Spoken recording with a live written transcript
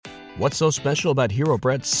What's so special about Hero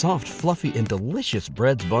Bread's soft, fluffy, and delicious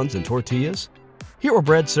breads, buns, and tortillas? Hero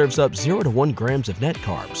Bread serves up 0 to 1 grams of net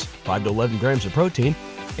carbs, 5 to 11 grams of protein,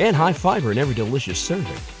 and high fiber in every delicious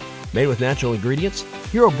serving. Made with natural ingredients,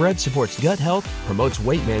 Hero Bread supports gut health, promotes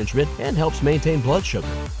weight management, and helps maintain blood sugar.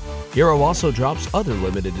 Hero also drops other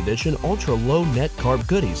limited edition ultra-low net carb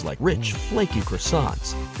goodies like rich, flaky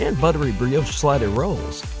croissants and buttery brioche slider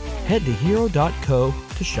rolls. Head to hero.co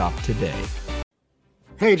to shop today.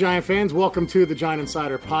 Hey, Giant fans. Welcome to the Giant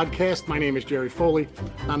Insider podcast. My name is Jerry Foley.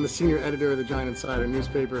 I'm the senior editor of the Giant Insider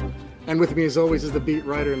newspaper. And with me, as always, is the beat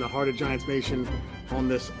writer in the heart of Giants Nation on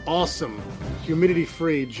this awesome,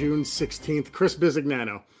 humidity-free June 16th, Chris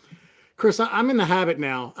Bisignano. Chris, I'm in the habit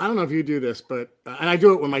now. I don't know if you do this, but and I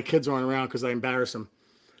do it when my kids aren't around because I embarrass them.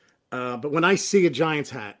 But when I see a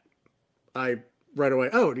Giants hat, I right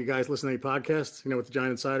away, oh, do you guys listen to any podcasts? You know what the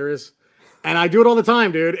Giant Insider is? And I do it all the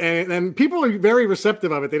time, dude. And people are very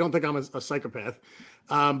receptive of it. They don't think I'm a psychopath.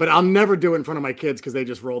 But I'll never do it in front of my kids because they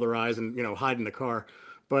just roll their eyes and, hide in the car.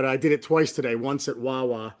 But I did it twice today, once at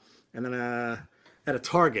Wawa and then at a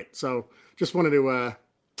Target. So just wanted to,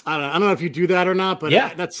 I don't know if you do that or not, but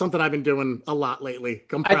yeah, that's something I've been doing a lot lately.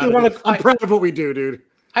 I'm proud of what we do, dude.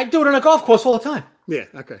 I do it on a golf course all the time. Yeah,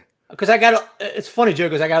 okay. Because it's funny, Joe,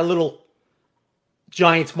 because I got a little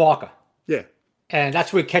Giants marker. Yeah. And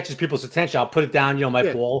that's where it catches people's attention. I'll put it down,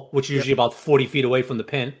 my ball, which is usually about 40 feet away from the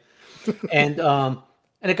pin. And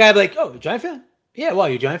the guy will be like, oh, you a Giant fan? Yeah, well,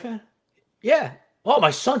 you a Giant fan? Yeah. Oh,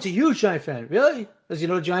 my son's a huge Giant fan. Really? Does he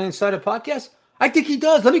know the Giant Insider podcast? I think he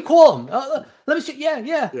does. Let me call him. Let me see.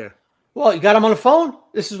 Yeah. Well, you got him on the phone?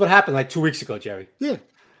 This is what happened like 2 weeks ago, Jerry. Yeah.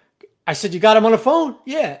 I said, you got him on the phone?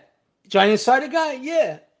 Yeah. Giant Insider guy?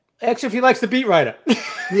 Yeah. Ask if he likes the beat writer.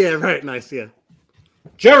 Yeah, right. Nice, yeah.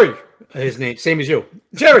 Jerry. His name, same as you.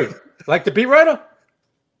 Jerry, like the beat writer?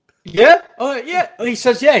 Yeah? Oh, yeah. He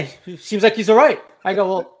says, yeah. He seems like he's all right. I go,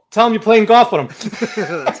 well, tell him you're playing golf with him.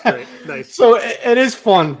 That's great. Nice. So it is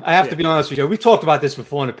fun. I have to be honest with you. We've talked about this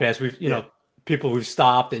before in the past. We've, people we've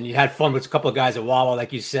stopped and you had fun with a couple of guys at Wawa,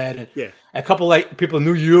 like you said. And a couple of people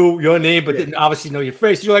knew your name, but didn't obviously know your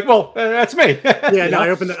face. You're like, well, that's me. I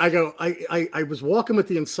opened it. I go, I was walking with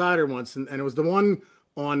the Insider once, and it was the one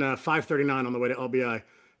on 539 on the way to LBI.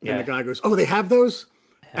 And the guy goes, oh, they have those?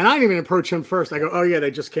 And I didn't even approach him first. I go, oh, yeah, they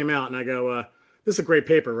just came out. And I go, this is a great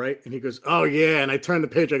paper, right? And he goes, oh, yeah. And I turned the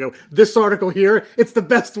page. I go, this article here, it's the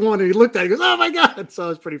best one. And he looked at it. He goes, oh, my God. So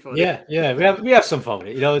it's pretty funny. Yeah. We have some fun with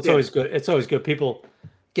it. It's always good. It's always good. People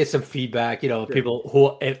get some feedback. People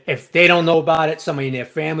who, if they don't know about it, somebody in their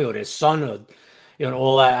family or their son or,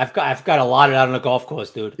 all that. I've got a lot of that on the golf course,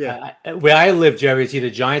 dude. Yeah. Where I live, Jerry, it's either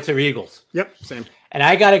Giants or Eagles. Yep, same. And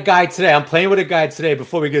I got a guy today. I'm playing with a guy today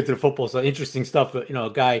before we get to the football. So interesting stuff. A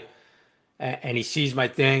guy, and he sees my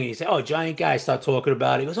thing. And he said, oh, Giant guy. I start talking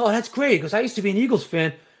about it. He goes, oh, that's great. He goes, I used to be an Eagles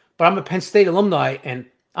fan, but I'm a Penn State alumni. And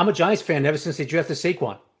I'm a Giants fan ever since they drafted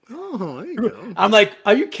Saquon. Oh, there you go. I'm like,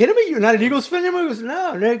 are you kidding me? You're not an Eagles fan anymore? He goes,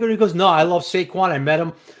 no. He goes, no, I love Saquon. I met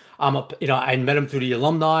him. I met him through the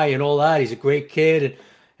alumni and all that. He's a great kid.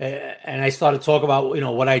 And I started talking about,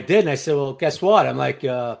 what I did. And I said, well, guess what? I'm like,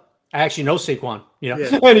 I actually know Saquon,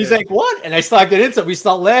 and he's like, what? And I started getting into it. We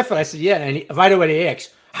start laughing. I said, yeah. And right away they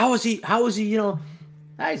asked, how is he?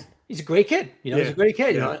 He's a great kid. He's a great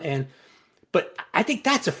kid, but I think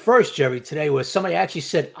that's a first, Jerry, today where somebody actually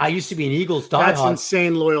said, I used to be an Eagles diehard. That's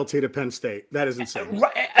insane loyalty to Penn State. That is insane.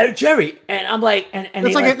 Right, Jerry. And I'm like, and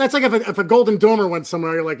that's like if a Golden Domer went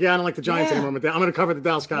somewhere, you're like, yeah, I don't like the Giants anymore. But I'm going to cover the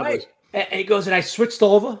Dallas Cowboys. Right. And he goes, and I switched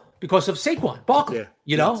over because of Saquon Barkley.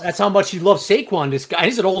 That's how much he loves Saquon. This guy,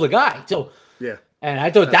 he's an older guy. So and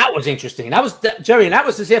I thought that was interesting. And that was Jerry, and that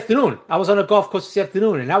was this afternoon. I was on a golf course this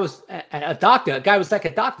afternoon, and that was a doctor. A guy was like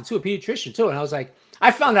a doctor too, a pediatrician too. And I was like,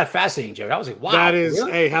 I found that fascinating, Jerry. I was like, wow, that is,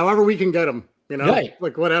 really? Hey, however we can get him, right.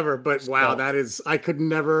 Like whatever. But wow, that is, I could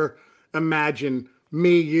never imagine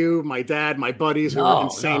me, you, my dad, my buddies who are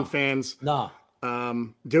insane fans,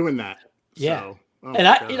 doing that. Yeah.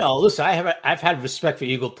 So, listen, I've had respect for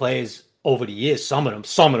Eagle players over the years. Some of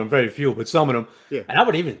them, very few, but some of them. Yeah. And I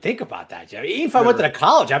wouldn't even think about that, Jerry. Even if I went to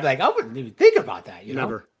college, I'd be like, I wouldn't even think about that.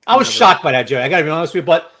 Never. I was shocked by that, Jerry. I got to be honest with you,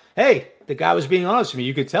 but hey, the guy was being honest with me.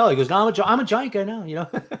 You could tell. He goes, no, I'm a Giant guy now.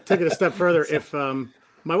 Take it a step further. If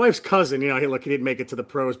my wife's cousin, he didn't make it to the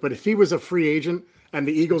pros, but if he was a free agent and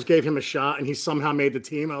the Eagles gave him a shot and he somehow made the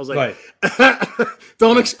team, I was like,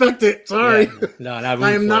 don't expect it. Sorry. Yeah,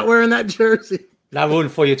 I am not wearing that jersey. Not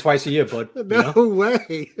rooting for you twice a year, bud. No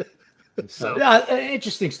way. So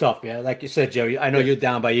interesting stuff, yeah. Like you said, Jerry, I know you're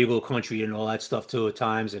down by Eagle Country and all that stuff too at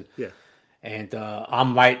times, and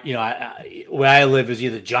I'm right. Where I live is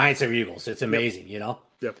either Giants or Eagles. It's amazing,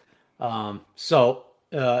 Yep. So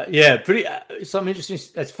Yeah, pretty. Something interesting.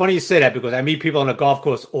 It's funny you say that because I meet people on the golf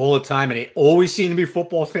course all the time, and they always seem to be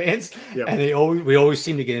football fans, Yep. and we always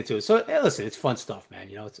seem to get into it. So listen, it's fun stuff, man.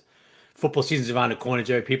 It's football season's around the corner,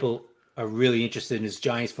 Jerry. People are really interested in this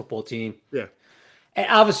Giants football team. Yeah. And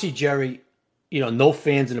obviously, Jerry, no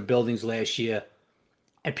fans in the buildings last year,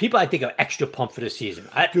 and people I think are extra pumped for the season.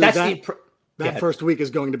 That first week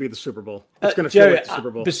is going to be the Super Bowl. It's going to Jerry, feel like the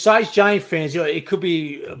Super Bowl. Besides Giant fans, it could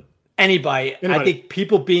be anybody. I think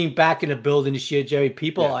people being back in the building this year, Jerry,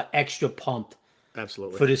 people are extra pumped.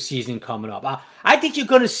 Absolutely. For the season coming up. I think you're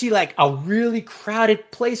going to see like a really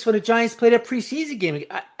crowded place when the Giants play their preseason game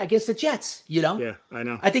against the Jets, Yeah, I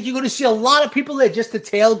know. I think you're going to see a lot of people there just to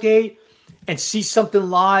tailgate and see something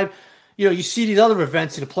live. You see these other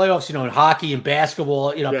events in the playoffs, in hockey and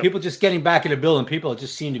basketball, people just getting back in the building. People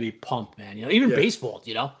just seem to be pumped, man. Even baseball,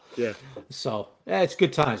 Yeah. So, it's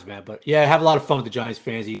good times, man. But, have a lot of fun with the Giants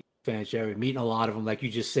fans, Jerry, meeting a lot of them like you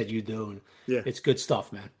just said you do. And it's good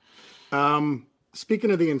stuff, man.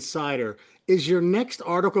 Speaking of the Insider, is your next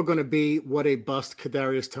article going to be what a bust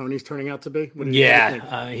Kadarius Toney's turning out to be?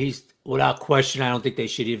 He's without question. I don't think they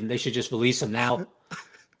should just release him now.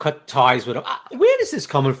 Cut ties with him. Where is this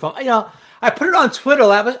coming from? I put it on Twitter.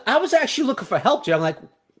 I was actually looking for help, Jay. I'm like,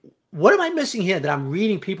 what am I missing here? That I'm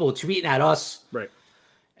reading people tweeting at us, right?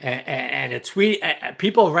 And a tweet,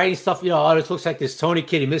 people writing stuff. This looks like this Toney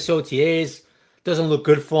kid. He missed OTAs. Doesn't look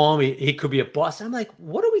good for him. He could be a bust. I'm like,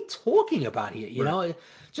 what are we talking about here?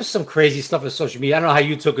 Just some crazy stuff on social media. I don't know how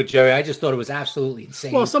you took it, Jerry. I just thought it was absolutely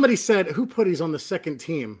insane. Well, somebody said, who put he's on the second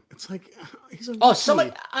team? It's like, he's a rookie.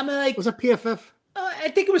 Somebody, I mean, like, was that PFF? I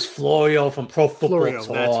think it was Florio from Pro Football Talk.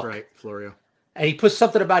 That's right, Florio. And he put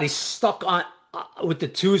something about he's stuck on with the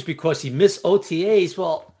twos because he missed OTAs.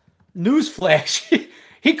 Well, newsflash,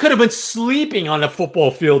 he could have been sleeping on the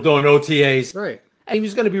football field during OTAs. Right. And he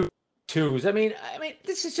was going to be twos. I mean,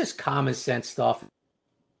 this is just common sense stuff.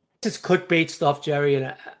 This is clickbait stuff, Jerry,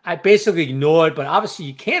 and I basically ignored. But obviously,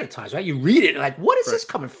 you can't at times, right? You read it, and like, what is this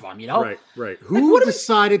coming from? Right. Who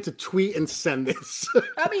decided to tweet and send this?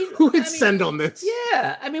 Who hit send on this?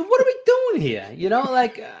 Yeah, what are we doing here?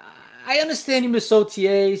 I understand he missed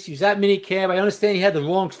OTAs. He was at minicamp. I understand he had the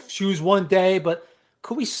wrong shoes one day, but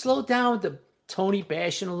could we slow down the Toney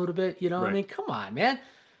bashing a little bit? Right. Come on, man.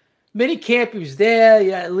 Minicamp, he was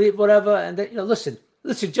there, whatever. And then, listen,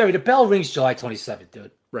 Jerry, the bell rings July 27th,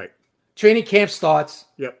 dude. Right. Training camp starts.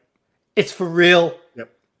 Yep. It's for real.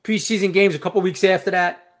 Yep. Preseason games a couple weeks after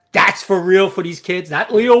that. That's for real for these kids.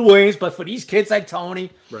 Not Leo Williams, but for these kids like Toney.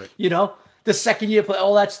 Right. The second year play,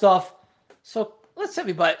 all that stuff. So let's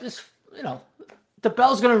everybody just, the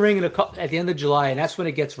bell's going to ring at the end of July, and that's when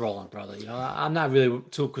it gets rolling, brother. I'm not really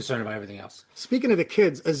too concerned about everything else. Speaking of the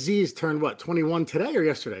kids, Aziz turned 21 today or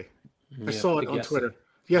yesterday? I saw it on Twitter.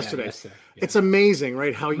 Yesterday. Yeah. It's amazing,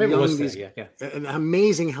 right? How young these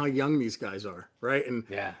amazing how young these guys are, right? And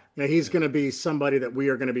he's going to be somebody that we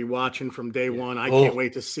are going to be watching from day one. I can't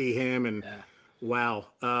wait to see him. And wow,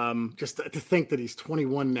 just to think that he's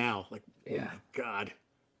 21 now, like, oh my God,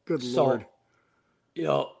 good Lord.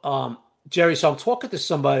 Jerry, so I'm talking to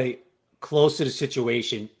somebody close to the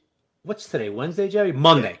situation. What's today? Wednesday, Jerry?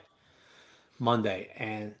 Monday.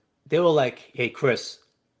 And they were like, hey, Chris,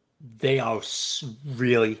 they are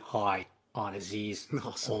really high on Aziz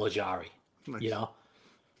Ojulari. Nice.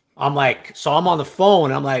 I'm like, so I'm on the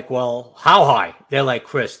phone. I'm like, well, how high? They're like,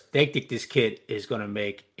 Chris, they think this kid is going to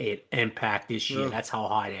make an impact this year. That's how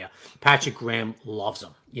high they are. Patrick Graham loves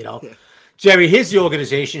him, Yeah. Jerry, here's the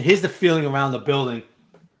organization. Here's the feeling around the building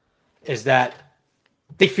is that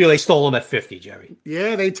they feel they stole him at 50, Jerry.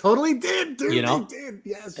 Yeah, they totally did, dude. They did,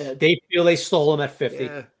 yes. They feel they stole him at 50.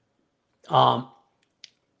 Yeah.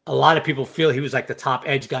 A lot of people feel he was like the top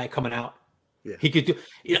edge guy coming out. Yeah. He could do.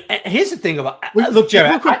 Here's the thing about look,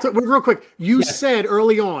 Jerry. Real quick. You said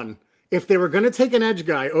early on if they were going to take an edge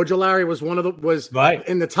guy, Ojulari was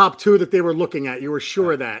in the top two that they were looking at. You were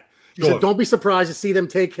sure of that. You said don't be surprised to see them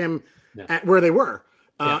take him at where they were.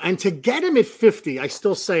 And to get him at 50, I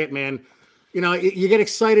still say it, man. You get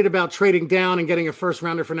excited about trading down and getting a first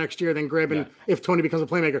rounder for next year, then grabbing if Toney becomes a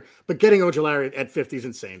playmaker. But getting Ojulari at 50 is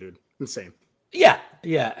insane, dude. Insane. Yeah.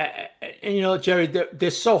 And Jerry, they're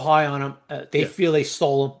so high on him. They feel they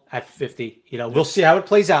stole him at 50. We'll see how it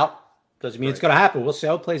plays out. Doesn't mean it's going to happen. We'll see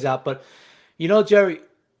how it plays out. But, Jerry,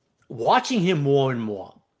 watching him more and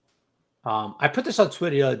more. I put this on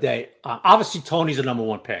Twitter the other day. Obviously, Toney's the number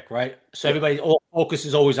one pick, right? So all focus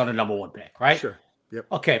is always on the number one pick, right? Sure. Yep.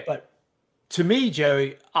 Okay, but to me,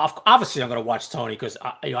 Jerry, obviously I'm going to watch Toney because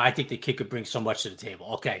I think the kid could bring so much to the table.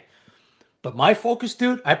 Okay. But my focus,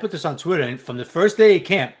 dude, I put this on Twitter, and from the first day of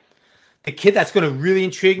camp, the kid that's going to really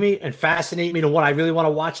intrigue me and fascinate me, and what I really want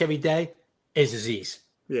to watch every day is Aziz.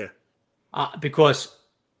 Yeah. Because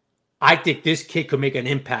I think this kid could make an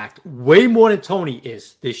impact way more than Tony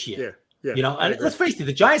is this year. Yeah. You know, and let's face it,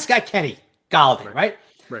 the Giants got Kenny Galladay, right?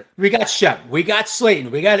 Right. We got Shep, we got Slayton,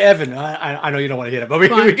 we got Evan. I know you don't want to hear that, but we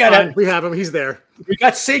got fine. We have him. He's there. We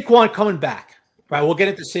got Saquon coming back, right? We'll get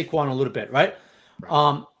into Saquon a little bit, right?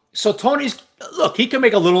 So Tony's look, he can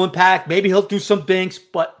make a little impact. Maybe he'll do some things,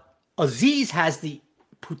 but Aziz has the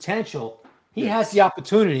potential. He has the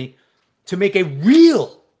opportunity to make a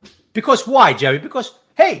real. Because why, Jerry? Because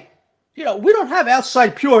hey, you know, we don't have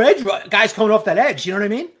outside pure edge guys coming off that edge. You know what I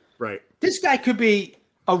mean? Right. This guy could be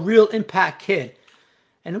a real impact kid.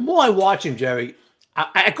 And the more I watch him, Jerry,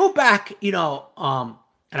 I go back, you know,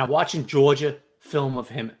 and I'm watching Georgia film of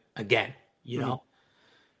him again, you know,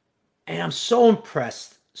 and I'm so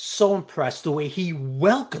impressed the way he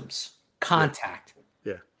welcomes contact.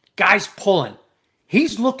 Yeah. Guys pulling.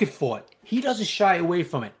 He's looking for it. He doesn't shy away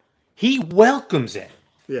from it. He welcomes it.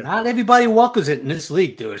 Yeah. Not everybody welcomes it in this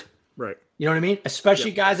league, dude. Right. You know what I mean?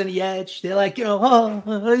 Especially guys on the edge. They're like, you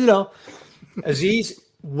know, Aziz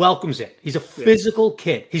welcomes it. He's a physical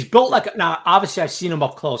kid. He's built like now. Obviously, I've seen him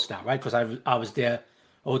up close now, right? Because I was there,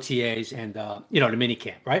 OTAs and the mini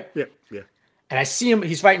camp, right? Yeah. And I see him.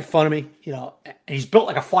 He's right in front of me, you know, and he's built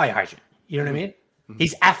like a fire hydrant. You know what I mean?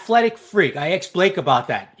 He's athletic freak. I asked Blake about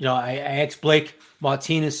that. You know, I asked Blake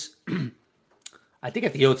Martinez. I think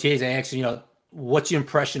at the OTAs, I asked him, you know, what's your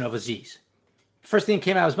impression of Aziz? First thing that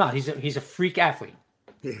came out of his mouth, he's a freak athlete.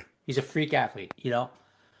 Yeah. He's a freak athlete, you know?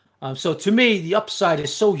 So to me, the upside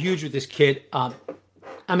is so huge with this kid.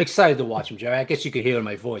 I'm excited to watch him, Jerry. I guess you could hear it in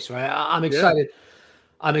my voice, right? I'm excited. Yeah.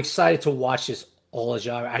 I'm excited to watch this all of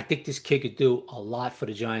Jerry. I think this kid could do a lot for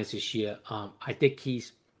the Giants this year. I think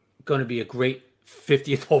he's going to be a great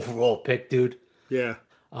 50th overall pick, dude. Yeah.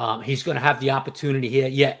 He's going to have the opportunity here.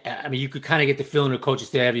 Yeah, I mean, you could kind of get the feeling the coaches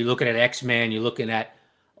there. You're looking at X-Man. You're looking at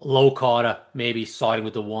Low Carter, maybe starting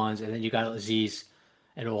with the ones, and then you got Aziz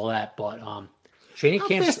and all that. But training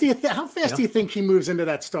camp. How fast do you think he moves into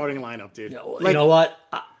that starting lineup, dude? You know what,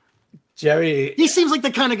 Jerry? He seems like the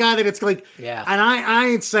kind of guy that it's like. Yeah. And I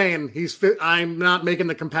ain't saying he's fit. I'm not making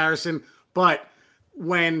the comparison, but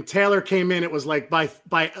when Taylor came in, it was like by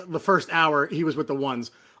the first hour he was with the ones.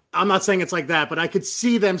 I'm not saying it's like that, but I could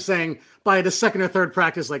see them saying by the second or third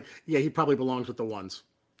practice, like, yeah, he probably belongs with the ones.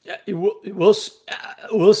 Yeah,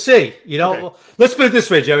 we'll see. You know, Okay. Let's put it this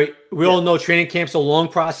way, Jerry. We all know training camp's a long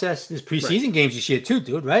process. There's preseason games this year too,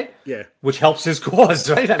 dude, right? Yeah. Which helps his cause,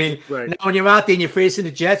 right? I mean, Right. now when you're out there and you're facing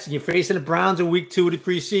the Jets and you're facing the Browns in week 2 of the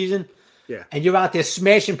preseason, Yeah. and you're out there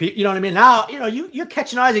smashing people, you know what I mean? Now, you know, you're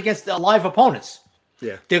catching eyes against the live opponents.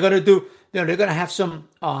 Yeah. They're gonna have some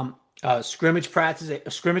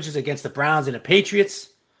scrimmages against the Browns and the Patriots.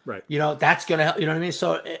 Right. You know, that's going to help. You know what I mean?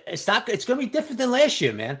 So it's going to be different than last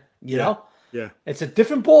year, man. You know? Yeah. It's a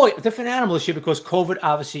different a different animal this year because COVID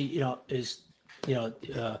obviously,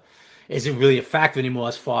 isn't really a factor anymore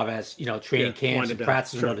as far as, training camps and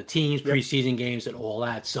practices, the teams, preseason games and all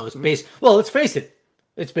that. So it's well, let's face it.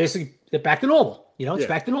 It's basically they're back to normal. It's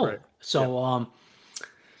back to normal. Right. So,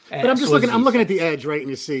 but I'm just looking at the edge, right? And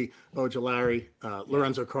you see Ojulari,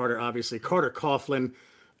 Lorenzo Carter, obviously, Carter Coughlin,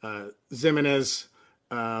 Zimenez,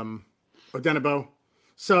 Odenigbo.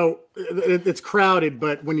 So it's crowded,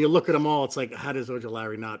 but when you look at them all, it's like, how does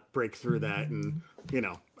Ojulari not break through that? And,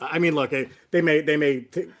 I mean, look, they may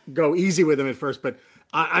go easy with him at first, but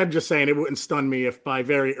I'm just saying it wouldn't stun me if by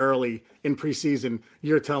very early in preseason,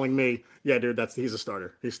 you're telling me, yeah, dude, he's a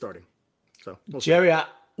starter. He's starting. So Jerry,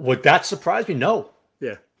 would that surprise me? No.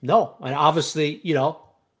 Yeah. No. And obviously,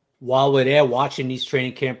 while we're there watching these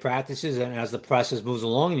training camp practices and as the process moves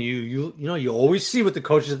along, you always see what the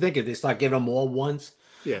coaches are thinking. They start giving them more ones,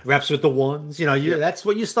 reps with the ones. That's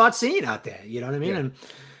what you start seeing out there. You know what I mean?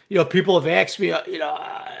 And people have asked me,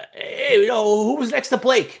 hey, who was next to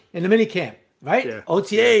Blake in the mini camp, right? Yeah.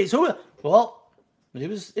 OTAs. Who? Well, it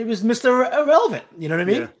was Mr. Irrelevant. You know what I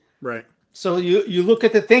mean? Yeah. Right. So you look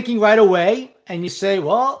at the thinking right away and you say,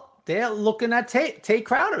 well, they're looking at Tate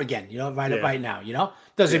Crowder again, right now,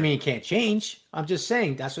 Doesn't mean it can't change. I'm just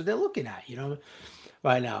saying that's what they're looking at,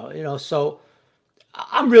 right now, So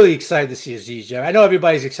I'm really excited to see Aziz, Jerry. I know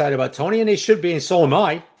everybody's excited about Tony, and they should be, and so am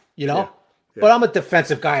I, Yeah. But I'm a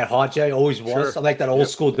defensive guy at heart, Jerry. Always was. Sure. I like that old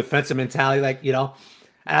school defensive mentality, and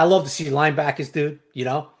I love to see linebackers, dude,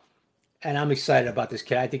 And I'm excited about this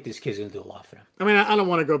kid. I think this kid's going to do a lot for them. I mean, I don't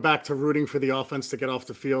want to go back to rooting for the offense to get off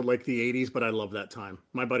the field like the 80s, but I love that time.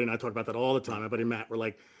 My buddy and I talk about that all the time. My buddy Matt, we're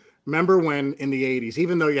like, remember when in the 80s,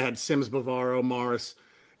 even though you had Sims, Bavaro, Morris,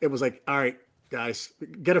 it was like, all right, guys.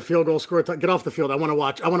 Get a field goal, score, get off the field. I want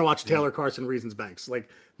to watch Taylor Carson, Reasons Banks, like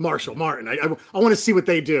Marshall, Martin. I want to see what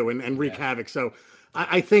they do and wreak havoc. So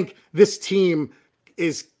I think this team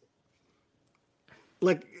is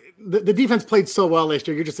like the defense played so well last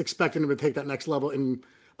year. You're just expecting them to take that next level. And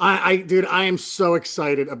I am so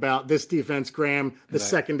excited about this defense, Graham, the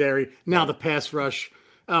secondary, now the pass rush.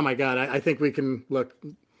 Oh my God. I think we can look.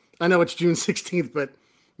 I know it's June 16th, but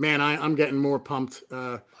man, I'm getting more pumped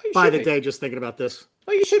by the day just thinking about this.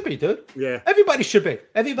 Oh, you should be, dude. Yeah. Everybody should be.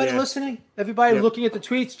 Everybody listening, everybody looking at the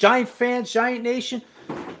tweets, Giant fans, Giant Nation.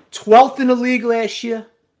 12th in the league last year,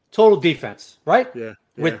 total defense, right? Yeah.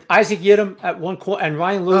 With Isaac Yiadom at one corner and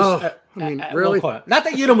Ryan Lewis at really? one corner. Not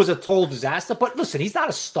that Yiadom was a total disaster, but listen, he's not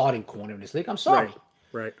a starting corner in this league. I'm sorry.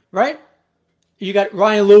 Right. You got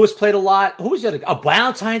Ryan Lewis played a lot. Who was the other? A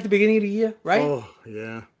Valentine at the beginning of the year, right? Oh,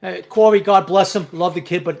 yeah. Corey, God bless him, love the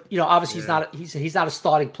kid, but obviously he's not a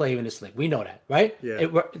starting player in this league. We know that, right?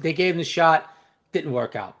 Yeah. They gave him the shot, didn't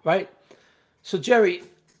work out, right? So Jerry,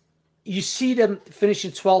 you see them finishing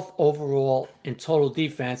 12th overall in total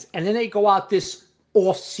defense, and then they go out this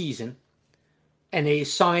off season, and they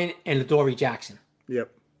sign Adoree Jackson. Yep.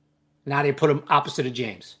 Now they put him opposite of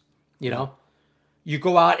James. You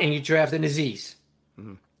go out and you draft an Aziz.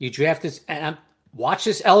 Mm-hmm. You draft this, and watch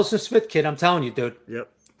this Ellison Smith kid. I'm telling you, dude. Yep.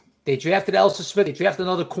 They drafted Ellison Smith. They drafted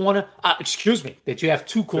another corner. They draft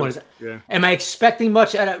two corners. Yeah. Am I expecting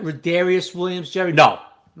much out of Rodarius Williams, Jerry? No.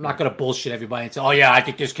 I'm not going to bullshit everybody and say, oh, yeah, I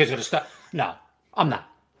think this kid's going to start. No, I'm not.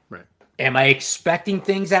 Right. Am I expecting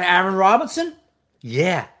things out of Aaron Robinson?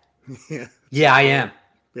 Yeah. Yeah, I am.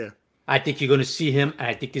 Yeah. I think you're going to see him, and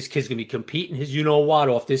I think this kid's going to be competing his you-know-what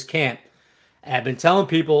off this camp. And I've been telling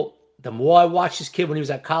people, the more I watched this kid when he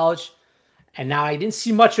was at college, and now I didn't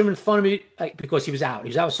see much of him in front of me because he was out. He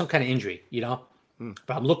was out with some kind of injury, But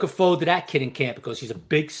I'm looking forward to that kid in camp because he's a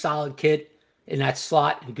big, solid kid in that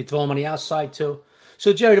slot. You could throw him on the outside, too.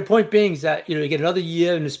 So, Jerry, the point being is that, you get another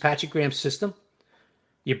year in this Patrick Graham system.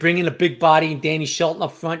 You bring in a big body and Danny Shelton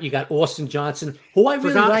up front. You got Austin Johnson, who I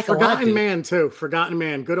really like a lot. Forgotten man, too. Forgotten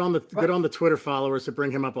man. Good on the Twitter followers to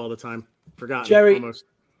bring him up all the time. Forgotten. Jerry, almost.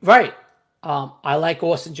 Right. I like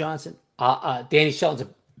Austin Johnson. Danny Shelton's a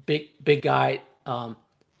big guy. And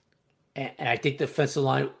I think the defensive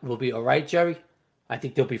line will be all right, Jerry. I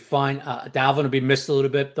think they'll be fine. Dalvin will be missed a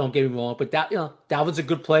little bit. Don't get me wrong, but Dalvin's a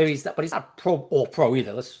good player. He's not all pro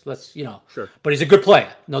either. Let's Sure. But he's a good player,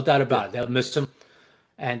 no doubt about it. They'll miss him.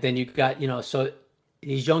 And then you got so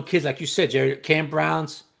these young kids, like you said, Jerry, Cam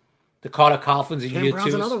Brown's, the Carter Coughlin's in year 2.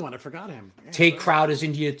 Brown's another one. I forgot him. Yeah, Tate Crowder's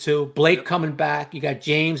in year 2. Blake coming back. You got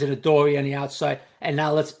James and Adoree on the outside. And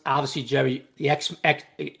now let's obviously, Jerry, the ex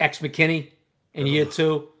McKinney in year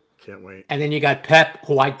 2. Can't wait. And then you got Pep,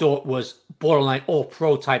 who I thought was borderline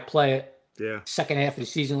all-pro type player. Yeah. Second half of the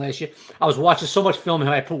season last year. I was watching so much film.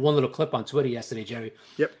 I put one little clip on Twitter yesterday, Jerry.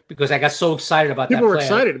 Yep. Because I got so excited about People that were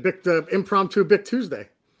player. excited. Impromptu Big Tuesday.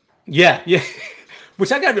 Yeah.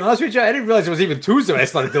 Which I got to be honest with you, I didn't realize it was even Tuesday when I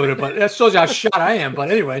started doing it, but that shows you how shot I am. But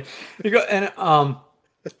anyway,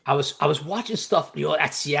 I was watching stuff,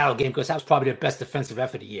 that Seattle game because that was probably the best defensive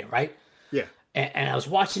effort of the year, right? Yeah. And I was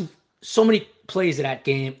watching so many plays of that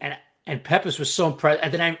game, and Peppers was so impressed.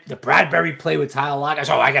 And then the Bradbury play with Tyler Lockett. I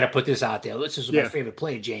said, I got to put this out there. This is my favorite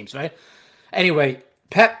play, James, right? Anyway,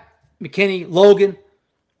 Pep, McKinney, Logan,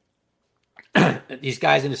 these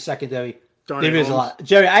guys in the secondary. There is a lot.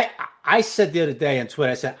 Jerry, I said the other day on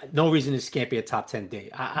Twitter, I said, no reason this can't be a top 10 day.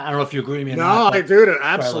 I don't know if you agree with me or not. No, I do.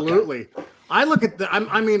 Absolutely. I look at I'm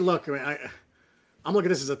looking at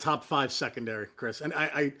this as a top 5 secondary, Chris. And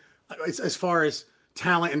I as far as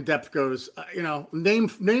talent and depth goes,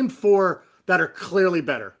 name 4 that are clearly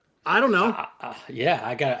better. I don't know.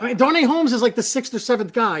 Darnay Holmes is like the 6th or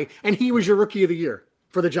 7th guy, and he was your rookie of the year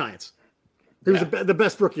for the Giants. He was the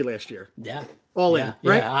best rookie last year. Yeah. All in,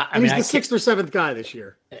 right? Yeah, and he's the 6th or 7th guy this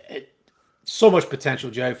year. So much potential,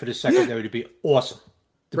 Jerry, for the secondary to be awesome.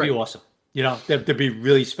 Be awesome. To be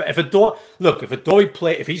really special. If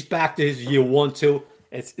if he's back to his year 1, 2,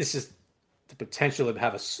 this is the potential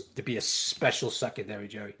to be a special secondary,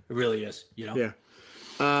 Jerry. It really is. Yeah.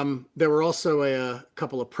 There were also a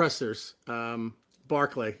couple of pressers.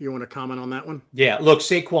 Barclay, you want to comment on that one? Yeah. Look,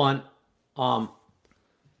 Saquon.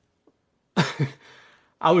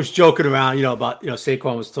 I was joking around, about,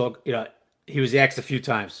 Saquon was talking, he was asked a few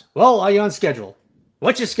times, well, are you on schedule?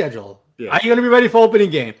 What's your schedule? Yeah. Are you going to be ready for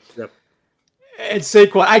opening game? Yep. And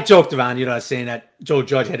Saquon, I joked around, saying that Joe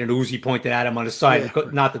Judge had an Uzi pointed at him on the side,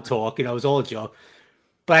 not to talk, it was all a joke.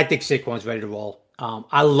 But I think Saquon's ready to roll.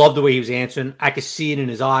 I love the way he was answering. I could see it in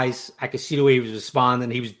his eyes. I could see the way he was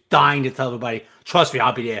responding. He was dying to tell everybody, trust me,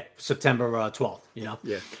 I'll be there September 12th,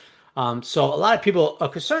 Yeah. So a lot of people are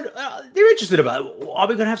concerned. They're interested about, are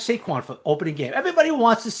we going to have Saquon for opening game? Everybody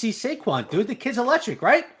wants to see Saquon, dude. The kid's electric,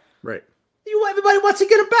 right? Right. Everybody wants to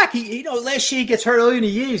get him back. Last year he gets hurt early in the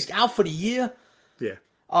year. He's out for the year. Yeah.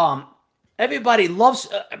 Everybody loves,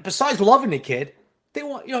 besides loving the kid, they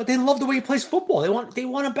want, they love the way he plays football. They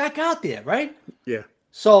want him back out there, right? Yeah.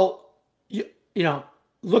 So,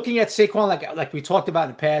 looking at Saquon, like we talked about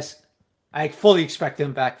in the past, I fully expect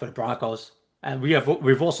him back for the Broncos. And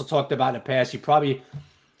we've also talked about in the past, you probably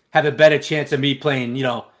have a better chance of me playing,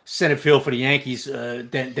 center field for the Yankees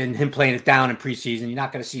than him playing it down in preseason. You're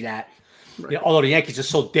not going to see that. Right. Although the Yankees are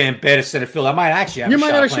so damn bad at center field, I might actually have a shot.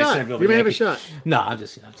 You might have a shot. No, I'm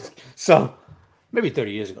just so maybe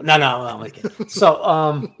 30 years ago. No, I'm kidding.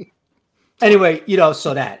 So anyway,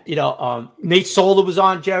 so that Nate Solder was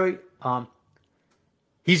on, Jerry.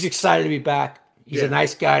 He's excited to be back. He's a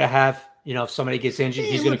nice guy to have. If somebody gets injured,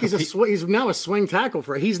 he's going to. He's now a swing tackle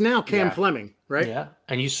for. He's now Cam Fleming, right? Yeah,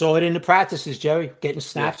 and you saw it in the practices, Jerry, getting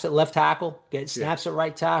snaps at left tackle, getting snaps at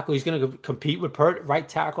right tackle. He's going to compete with Pert right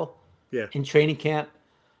tackle. Yeah. In training camp,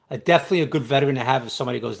 definitely a good veteran to have if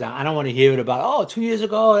somebody goes down. I don't want to hear it about 2 years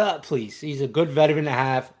ago. Please, he's a good veteran to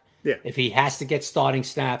have. Yeah. If he has to get starting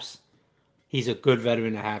snaps, he's a good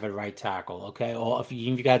veteran to have at right tackle. Okay, or if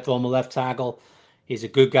you got to throw him a left tackle, he's a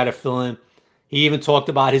good guy to fill in. He even talked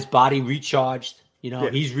about his body recharged.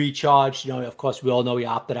 He's recharged. Of course, we all know he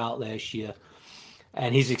opted out last year,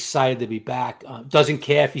 and he's excited to be back. Doesn't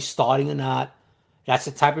care if he's starting or not. That's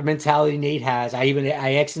the type of mentality Nate has. I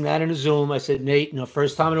asked him that in a Zoom. I said, Nate,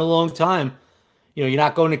 first time in a long time, you're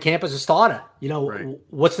not going to camp as a starter. Right.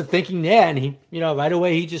 What's the thinking there? And he, right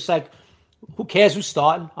away, he just like, who cares who's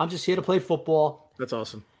starting? I'm just here to play football. That's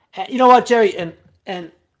awesome. You know what, Jerry?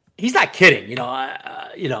 And he's not kidding.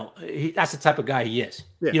 That's the type of guy he is.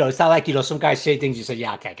 Yeah. It's not like, some guys say things you say,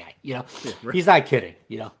 yeah, okay, guy. Yeah, right. He's not kidding.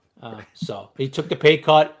 So he took the pay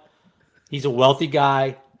cut. He's a wealthy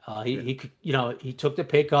guy. He took the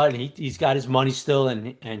pay cut and he's got his money still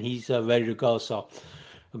and he's ready to go. So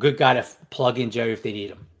a good guy to plug in, Jerry, if they need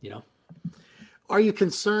him. Are you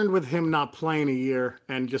concerned with him not playing a year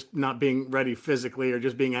and just not being ready physically or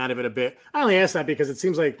just being out of it a bit? I only ask that because it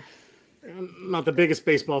seems like I'm not the biggest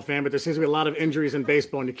baseball fan, but there seems to be a lot of injuries in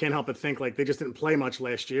baseball, and you can't help but think like they just didn't play much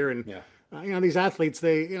last year. And these athletes,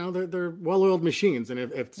 they're well-oiled machines, and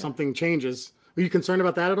if something changes, are you concerned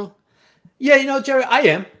about that at all? Yeah, Jerry, I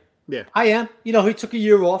am. Yeah, I am. He took a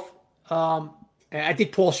year off. And I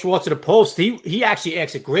think Paul Schwartz at the Post, he actually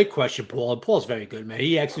asked a great question, Paul. And Paul's very good, man.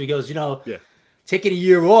 He actually goes, taking a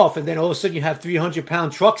year off, and then all of a sudden you have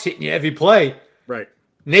 300-pound trucks hitting you every play. Right.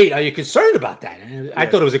 Nate, are you concerned about that? And I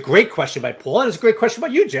thought it was a great question by Paul, and it's a great question by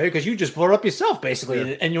you, Jerry, because you just brought it up yourself,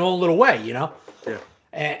 basically, in your own little way, Yeah.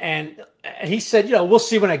 And he said, we'll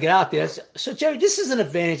see when I get out there. So, Jerry, this is an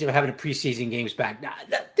advantage of having the preseason games back. Now,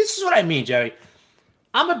 this is what I mean, Jerry.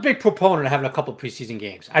 I'm a big proponent of having a couple of preseason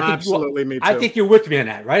games. Absolutely, me too. I think you're with me on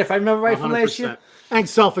that, right? If I remember right 100%. From last year. And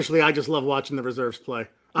selfishly, I just love watching the reserves play.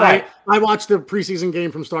 Right. I watch the preseason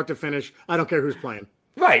game from start to finish. I don't care who's playing.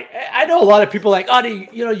 Right. I know a lot of people are like, they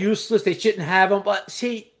useless. They shouldn't have them. But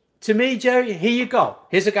see, to me, Jerry, here you go.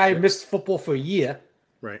 Here's a guy who missed football for a year.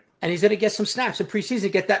 Right. And he's going to get some snaps in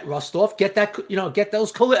preseason, get that rust off, get that, get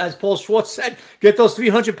those, as Paul Schwartz said, get those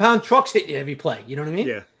 300-pound trucks hitting you every play. You know what I mean?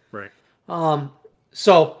 Yeah. Right.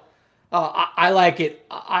 So I like it.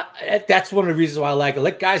 That's one of the reasons why I like it.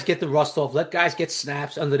 Let guys get the rust off. Let guys get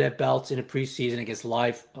snaps under their belts in the preseason against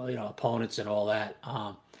live, opponents and all that.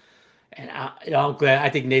 And I'm glad. I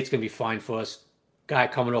think Nate's going to be fine for us. Guy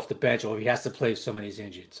coming off the bench, or he has to play if somebody's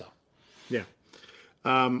injured. So, yeah.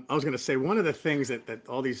 I was going to say one of the things that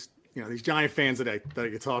all these these Giant fans that I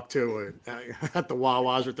talk to at the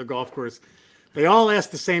Wawas or at the golf course, they all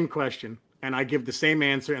ask the same question, and I give the same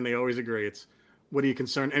answer, and they always agree. It's, what are you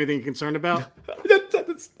concerned? Anything you're concerned about?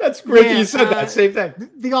 That's great that you said that. Same thing.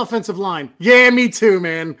 The offensive line. Yeah, me too,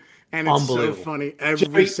 man. And it's so funny.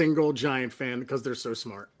 Every single Giant fan, because they're so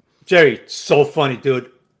smart. Jerry, so funny,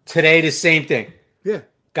 dude. Today, the same thing. Yeah.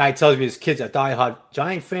 Guy tells me his kid's a diehard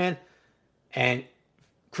Giant fan. And,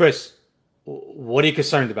 Chris, what are you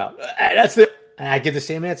concerned about? That's it. And I give the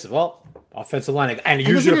same answer. Well, offensive line. And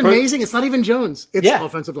usually isn't it amazing? It's not even Jones. It's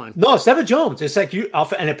offensive line. No, it's never Jones. It's like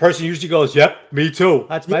and a person usually goes, yep, me too.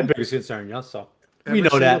 That's my biggest concern, So we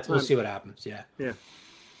know that. Time. We'll see what happens. Yeah. Yeah.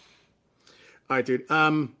 All right, dude.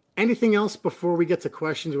 Anything else before we get to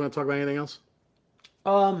questions? You want to talk about anything else?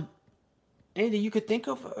 Anything you could think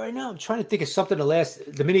of right now? I'm trying to think of something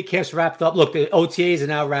the mini camps wrapped up. Look, the OTAs are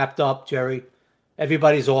now wrapped up, Jerry.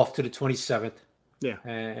 Everybody's off to the 27th. Yeah.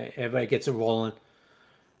 Everybody gets it rolling.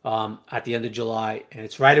 at the end of July, and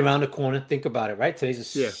it's right around the corner. Think about it, right? Today's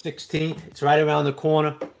the 16th. It's right around the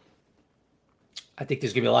corner. I think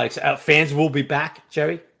there's going to be a lot of fans will be back,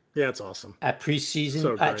 Jerry. Yeah, it's awesome. At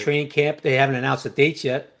preseason, at training camp. They haven't announced the dates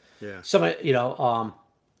yet. Yeah. Some,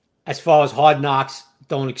 as far as Hard Knocks,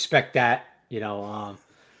 don't expect that,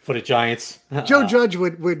 for the Giants. Joe Judge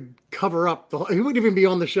would cover up. He wouldn't even be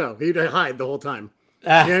on the show. He'd hide the whole time. You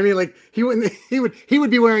know what I mean? Like he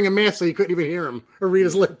would be wearing a mask so you couldn't even hear him or read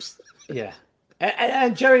his lips. Yeah.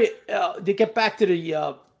 And Jerry, to get back to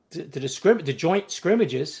the joint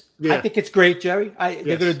scrimmages, I think it's great, Jerry.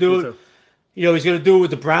 They're going to do it. He's going to do it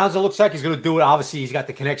with the Browns. It looks like he's going to do it. Obviously, he's got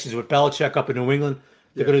the connections with Belichick up in New England.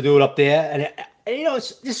 They're going to do it up there, and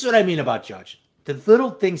this is what I mean about Judge. The little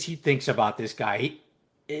things he thinks about this guy, he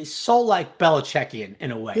is so like Belichickian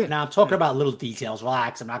in a way. Yeah. Now I'm talking about little details.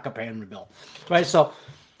 Relax, I'm not comparing him to Bill, right? So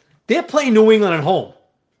they're playing New England at home,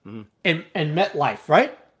 and MetLife,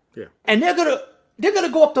 right? Yeah, and they're gonna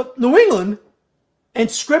go up to New England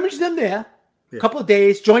and scrimmage them there, a couple of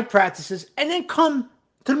days, joint practices, and then come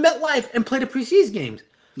to the MetLife and play the preseason games.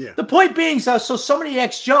 Yeah. The point being, so somebody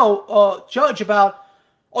asked Judge about,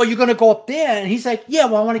 you're going to go up there? And he's like, yeah,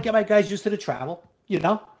 well, I want to get my guys used to the travel,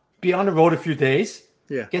 be on the road a few days,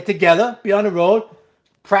 get together, be on the road,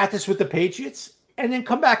 practice with the Patriots, and then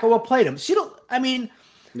come back and we'll play them. So,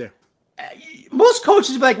 most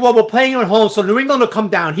coaches be like, well, we're playing them at home, so New England will come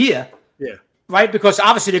down here. Yeah. Right? Because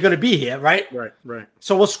obviously they're going to be here, right? Right.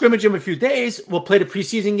 So we'll scrimmage them a few days, we'll play the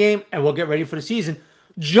preseason game, and we'll get ready for the season.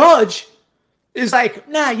 Judge is like,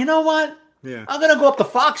 nah, you know what? Yeah. I'm going to go up to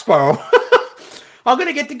Foxborough. I'm going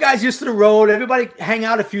to get the guys used to the road. Everybody hang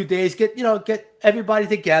out a few days, get everybody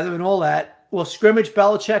together and all that. We'll scrimmage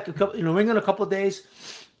Belichick, New England a couple of days,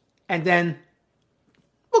 and then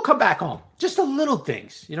we'll come back home. Just the little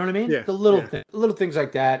things. You know what I mean? Yeah. The little things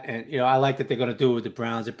like that. And, I like that they're going to do it with the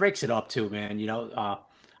Browns. It breaks it up too, man.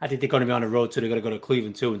 I think they're going to be on the road too. They're going to go to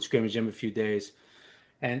Cleveland too and scrimmage them a few days.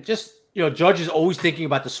 And just, Judge is always thinking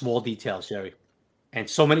about the small details, Jerry. And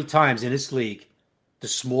so many times in this league, the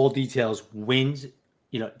small details wins.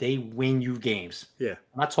 They win you games. Yeah.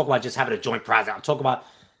 I'm not talking about just having a joint practice. I'm talking about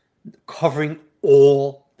covering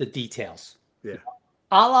all the details. Yeah.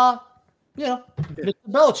 A la, Mr.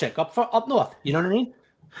 Belichick up north. You know what I mean?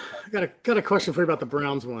 I got a question for you about the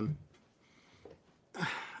Browns one. I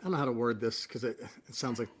don't know how to word this because it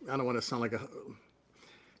sounds like I don't want to sound like a.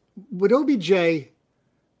 Would OBJ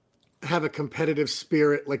have a competitive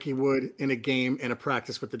spirit like he would in a game in a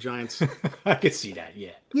practice with the Giants? I could see that.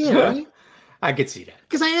 Yeah. Yeah. Right? I could see that.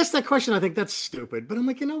 Because I asked that question, I think that's stupid. But I'm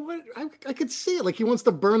like, you know what? I could see it. Like he wants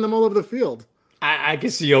to burn them all over the field. I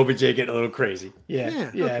could see OBJ getting a little crazy.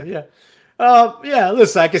 Yeah. Okay.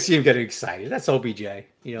 Listen, I can see him getting excited. That's OBJ.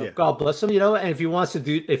 God bless him. And if he wants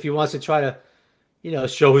to try to,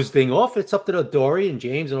 show his thing off, it's up to the Dory and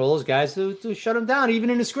James and all those guys to shut him down,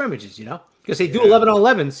 even in the scrimmages. Because they do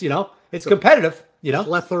 11-on-11s. It's competitive.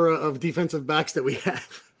 Plethora of defensive backs that we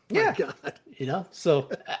have. My God. So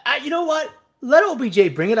you know what? Let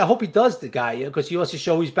OBJ bring it. I hope he does, the guy, because he wants to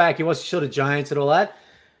show he's back. He wants to show the Giants and all that.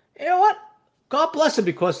 You know what? God bless him,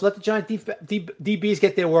 because let the Giant DBs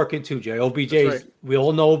get their work in too, Jay. OBJ, we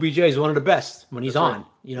all know OBJ is one of the best when he's on.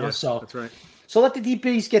 So that's right. So let the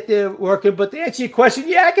DBs get their work in. But to answer your question,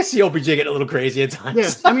 I can see OBJ getting a little crazy at times.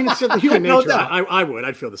 Yeah, I mean, it's human nature. No,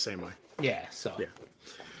 I'd feel the same way. Yeah. So. Yeah.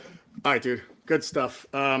 All right, dude. Good stuff.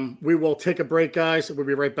 We will take a break, guys. We'll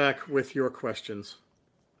be right back with your questions.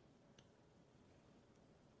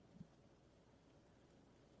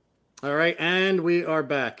 All right, and we are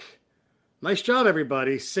back. Nice job,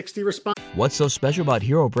 everybody. 60 response. What's so special about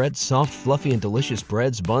Hero Bread's soft, fluffy, and delicious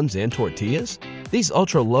breads, buns, and tortillas? These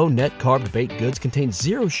ultra-low net-carb baked goods contain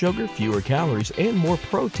zero sugar, fewer calories, and more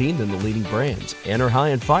protein than the leading brands, and are high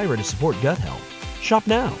in fiber to support gut health. Shop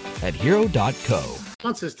now at hero.co.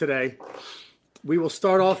 Responses today. We will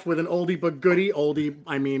start off with an oldie but goodie. Oldie,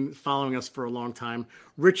 I mean, following us for a long time.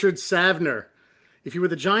 Richard Savner. If you were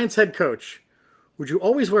the Giants head coach, would you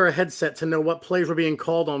always wear a headset to know what plays were being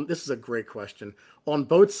called on? This is a great question. On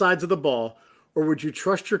both sides of the ball, or would you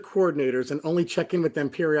trust your coordinators and only check in with them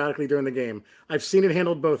periodically during the game? I've seen it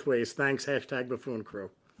handled both ways. Thanks. #Buffoon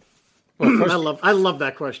Crew. Well, I love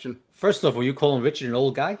that question. First off, were you calling Richard an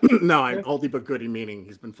old guy? No, I'm oldie but goodie, meaning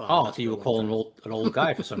he's been following. Oh, so you were calling an old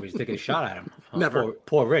guy for some reason, taking a shot at him. Never.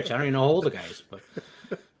 Poor Rich. I don't even know how old the guy is. But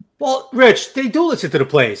well, Rich, they do listen to the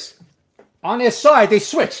plays. On their side, they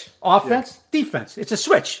switch. Offense, defense. It's a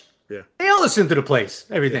switch. Yeah. They all listen to the plays,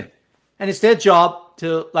 everything. Yeah. And it's their job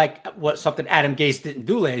to, like what something Adam Gase didn't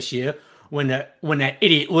do last year when that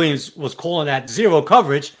idiot Williams was calling that zero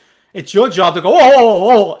coverage, It's your job to go,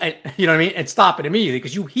 oh, and you know what I mean, and stop it immediately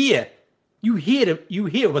because you hear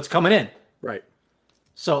what's coming in. Right.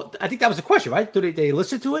 So I think that was the question, right? Do they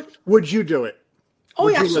listen to it? Would you do it? Oh,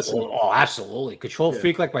 Would yeah, you absolutely. listen? Oh, absolutely. Control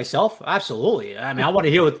freak like myself? Absolutely. I mean, I want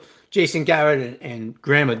to hear what Jason Garrett and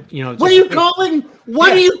Graham, you know. What are you calling?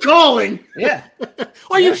 What are you calling? Yeah.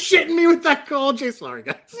 Are you shitting me with that call, Jay? Sorry,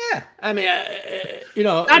 guys. Yeah. I mean, you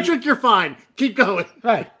know. Patrick, you're fine. Keep going.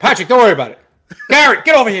 Right. Patrick, don't worry about it. Garrett,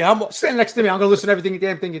 get over here. I'm standing next to me. I'm going to listen to everything,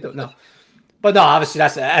 damn thing you do. No. But no, obviously,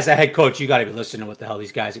 that's as a head coach, you got to be listening to what the hell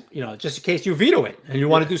these guys, you know, just in case you veto it and you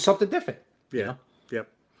want to do something different. Yeah. You know?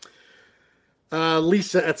 Yep.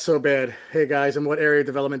 Lisa at So Bad. Hey, guys, in what area of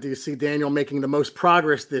development do you see Daniel making the most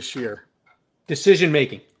progress this year? Decision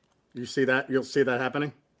making. You see that? You'll see that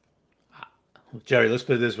happening? Jerry, let's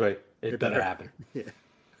put it this way. It better happen. Yeah.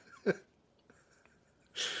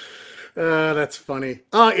 That's funny.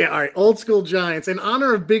 Oh, yeah. All right. Old school Giants. In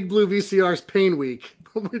honor of Big Blue VCR's Pain Week,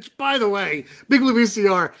 which, by the way, Big Blue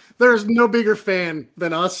VCR, there's no bigger fan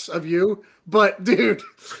than us of you. But, dude,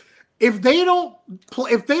 if they don't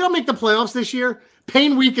make the playoffs this year,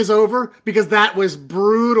 Pain Week is over because that was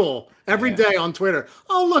brutal every day on Twitter.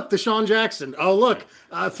 Oh, look, Deshaun Jackson. Oh, look,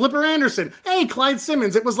 Flipper Anderson. Hey, Clyde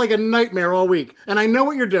Simmons. It was like a nightmare all week. And I know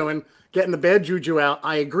what you're doing, getting the bad juju out.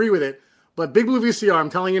 I agree with it. But Big Blue VCR, I'm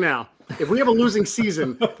telling you now, if we have a losing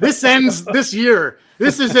season, this ends this year.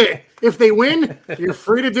 This is it. If they win, you're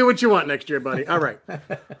free to do what you want next year, buddy. All right.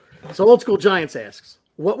 So Old School Giants asks,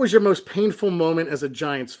 what was your most painful moment as a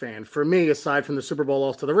Giants fan? For me, aside from the Super Bowl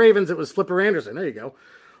loss to the Ravens, it was Flipper Anderson. There you go.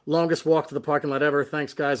 Longest walk to the parking lot ever.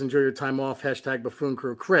 Thanks, guys. Enjoy your time off. Hashtag Buffoon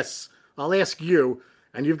Crew. Chris, I'll ask you,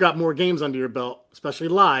 and you've got more games under your belt, especially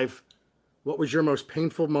live. What was your most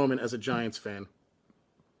painful moment as a Giants fan?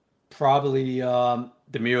 Probably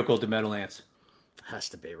the Miracle at the Meadowlands. Has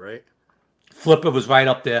to be, right? Flipper was right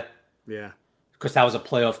up there. Yeah. Because that was a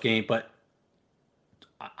playoff game. But,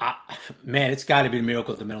 man, it's got to be the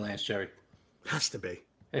Miracle at the Meadowlands, Jerry. Has to be.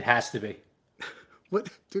 It has to be. What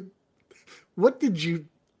did you...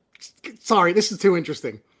 Sorry, this is too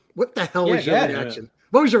interesting. What the hell was your reaction?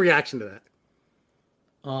 What was your reaction to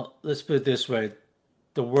that? Let's put it this way.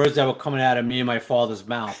 The words that were coming out of me and my father's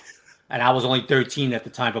mouth, and I was only 13 at the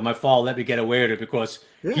time, but my father let me get away with it because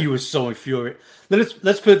he was so infuriated.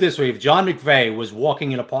 Let's put it this way. If John McVay was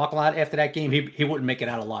walking in a parking lot after that game, he wouldn't make it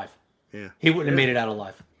out alive. Yeah. He wouldn't have made it out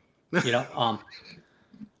alive. You know?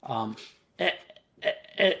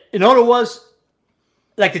 You know what it was?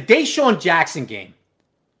 Like the Deshaun Jackson game,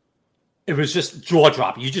 it was just jaw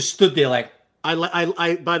dropping. You just stood there like.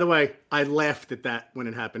 I by the way, I laughed at that when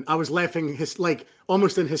it happened. I was laughing like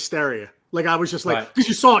almost in hysteria. Like I was just like, because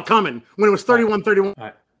you saw it coming when it was 31-31.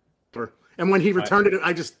 Right. And when he returned it,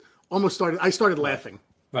 I just almost started laughing.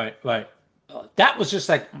 Right. That was just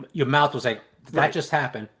like, your mouth was like, that just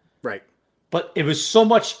happened. Right. But it was so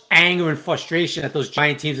much anger and frustration at those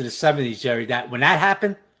Giant teams in the 70s, Jerry, that when that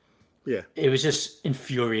happened, it was just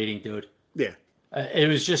infuriating, dude. Yeah. It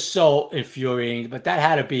was just so infuriating. But that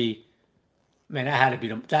had to be, man,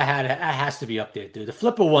 that has to be up there, dude. The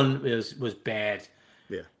Flipper one was bad.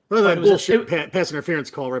 Yeah. Well, that bullshit pass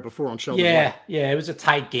interference call right before on Sheldon. Yeah, it was a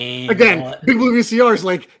tight game. Again, Big Blue VCR is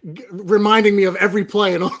like reminding me of every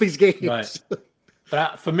play in all these games. Right.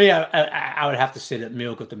 But for me, I would have to say that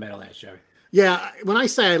Miracle at the Meadowlands, Jerry. Yeah, when I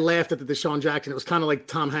say I laughed at the Deshaun Jackson, it was kind of like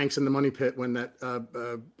Tom Hanks in The Money Pit when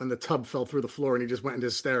when the tub fell through the floor and he just went into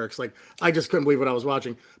hysterics. Like, I just couldn't believe what I was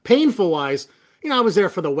watching. Painful-wise, I was there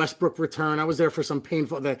for the Westbrook return. I was there for some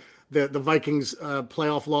painful the Vikings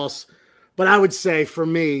playoff loss. But I would say for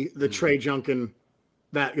me, the Trey Junkin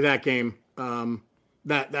that game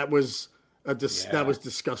that was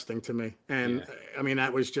disgusting to me. And I mean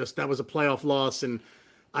that was a playoff loss, and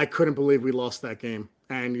I couldn't believe we lost that game.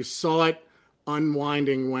 And you saw it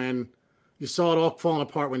unwinding when you saw it all falling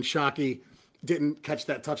apart when Shockey didn't catch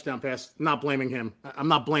that touchdown pass. Not blaming him. I'm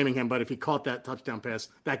not blaming him, but if he caught that touchdown pass,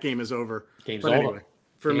 that game is over. Game's but over. Anyway,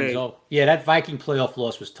 for me. Over. Yeah, that Viking playoff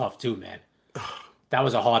loss was tough too, man. That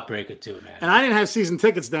was a heartbreaker too, man. And I didn't have season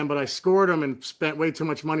tickets then, but I scored them and spent way too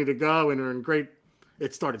much money to go, and they're in great.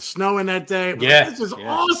 It started snowing that day. This is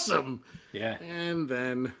awesome. Yeah. And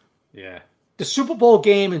then. Yeah. The Super Bowl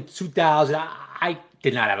game in 2000, I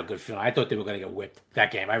did not have a good feeling. I thought they were going to get whipped that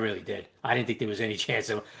game. I really did. I didn't think there was any chance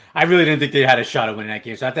of. I really didn't think they had a shot at winning that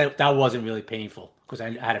game. So I thought that wasn't really painful because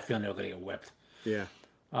I had a feeling they were going to get whipped. Yeah.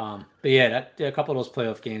 But yeah, a couple of those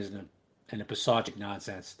playoff games and the Passargic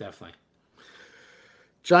nonsense, definitely.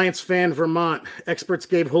 Giants fan Vermont. Experts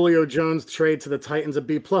gave Julio Jones trade to the Titans a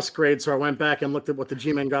B+ grade, so I went back and looked at what the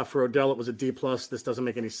G-Men got for Odell. It was a D+. This doesn't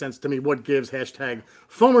make any sense to me. What gives? Hashtag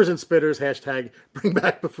foamers and spitters. Hashtag bring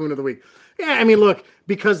back buffoon of the week. Yeah, I mean, look,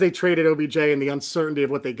 because they traded OBJ and the uncertainty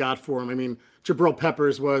of what they got for him, I mean, Jabril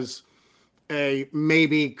Peppers was a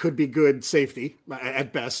maybe could be good safety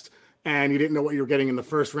at best. And you didn't know what you were getting in the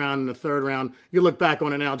first round and the third round. You look back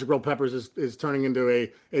on it now, Jabril Peppers is turning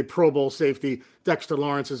into a Pro Bowl safety. Dexter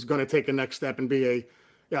Lawrence is going to take a next step and be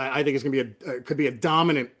I think it's going to be could be a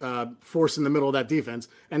dominant force in the middle of that defense.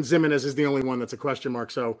 And Zimenez is the only one that's a question mark.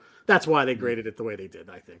 So that's why they graded it the way they did,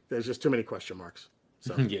 I think. There's just too many question marks.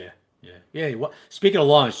 So Yeah. Well, speaking of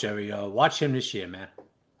Lawrence, Jerry, watch him this year, man.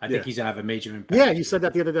 I think he's going to have a major impact. Yeah, you said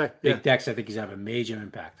that the other day. Big Dex, I think he's going to have a major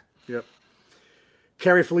impact. Yep.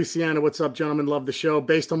 Kerry Feliciano, what's up, gentlemen? Love the show.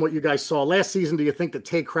 Based on what you guys saw last season, do you think that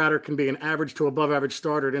Tay Crowder can be an average to above average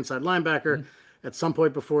starter at inside linebacker at some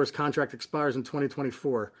point before his contract expires in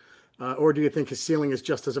 2024? Or do you think his ceiling is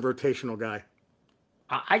just as a rotational guy?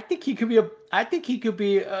 I think he could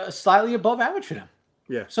be slightly above average for them.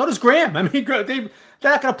 Yeah. So does Graham. I mean, they're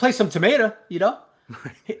not going to play some tomato, you know.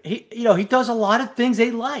 He does a lot of things they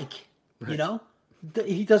like. Right. You know,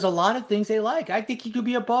 he does a lot of things they like. I think he could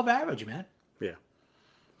be above average, man. Yeah.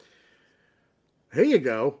 Here you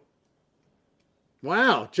go.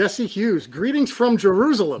 Wow, Jesse Hughes. Greetings from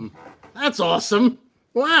Jerusalem. That's awesome.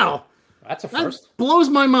 Wow. That's a first. That blows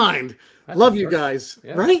my mind. Love you guys.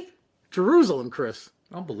 Yeah. Right? Jerusalem, Chris.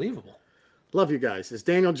 Unbelievable. Love you guys. Is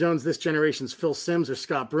Daniel Jones this generation's Phil Simms or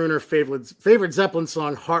Scott Bruner? Favorite Zeppelin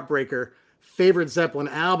song, Heartbreaker. Favorite Zeppelin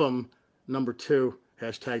album, number 2,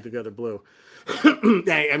 hashtag Together Blue.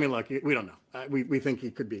 Hey, I mean, look, we don't know. We think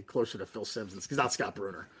he could be closer to Phil Simms. He's not Scott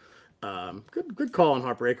Bruner. Good call on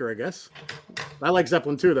Heartbreaker, I guess. I like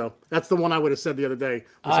Zeppelin too, though. That's the one I would have said the other day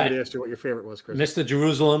when somebody asked you what your favorite was, Chris. Mr.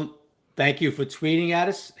 Jerusalem, thank you for tweeting at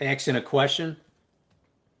us, asking a question,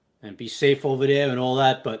 and be safe over there and all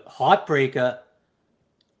that. But Heartbreaker,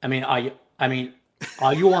 I mean,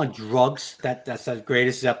 are you on drugs? That's the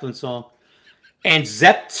greatest Zeppelin song. And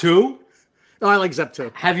Zepp 2? Oh, I like Zepp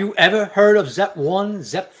 2. Have you ever heard of Zepp 1,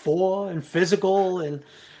 Zepp 4, and Physical? And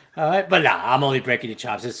all right, but nah, I'm only breaking your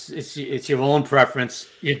chops. It's your own preference.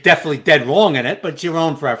 You're definitely dead wrong in it, but it's your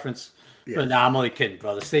own preference. Yeah. But nah, I'm only kidding,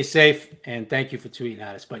 brother. Stay safe, and thank you for tweeting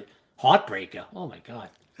at us. But Heartbreaker, oh my God.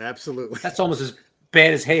 Absolutely. That's almost as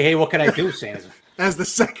bad as Hey, what can I do, Sanders? As the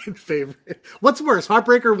second favorite. What's worse,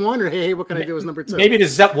 Heartbreaker 1 or Hey, what can I do as number 2? Maybe the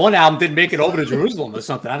Zepp 1 album didn't make it over to Jerusalem or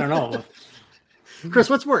something. I don't know.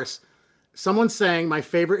 Chris, what's worse? Someone saying my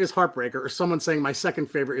favorite is Heartbreaker or someone saying my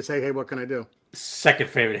second favorite is Hey, what can I do? Second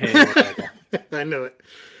favorite, Hey, what can I do? I knew it.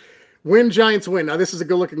 Win, Giants win. Now, this is a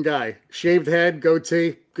good-looking guy. Shaved head,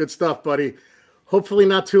 goatee. Good stuff, buddy. Hopefully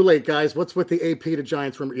not too late, guys. What's with the AP to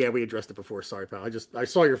Giants room? Yeah, we addressed it before. Sorry, pal. I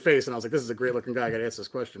saw your face, and I was like, this is a great-looking guy. I got to ask this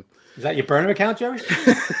question. Is that your burner account, Jerry?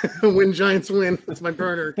 Win, Giants win. That's my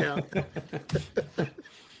burner account.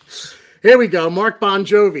 Here we go. Mark Bon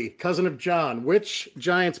Jovi, cousin of John. Which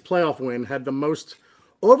Giants playoff win had the most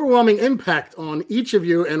overwhelming impact on each of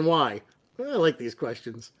you and why? I like these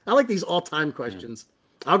questions. I like these all-time questions.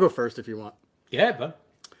 I'll go first if you want. Yeah, bud.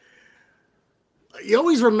 You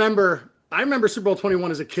always remember, I remember Super Bowl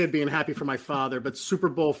 21 as a kid being happy for my father, but Super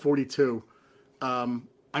Bowl 42, I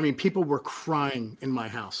mean, people were crying in my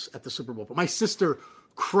house at the Super Bowl. But my sister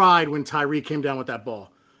cried when Tyree came down with that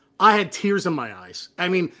ball. I had tears in my eyes. I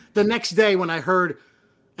mean, the next day when I heard,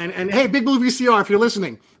 and hey, Big Blue VCR, if you're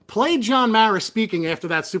listening, play John Mara speaking after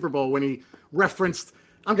that Super Bowl when he referenced,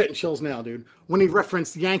 I'm getting chills now, dude, when he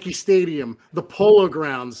referenced Yankee Stadium, the Polo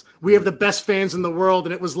Grounds, we have the best fans in the world,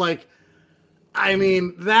 and it was like, I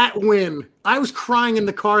mean, that win, I was crying in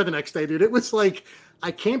the car the next day, dude. It was like,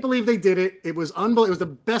 I can't believe they did it. It was unbelievable. It was the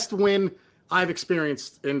best win I've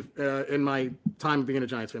experienced in my time being a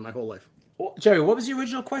Giants fan, my whole life. Well, Jerry, what was the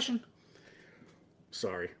original question?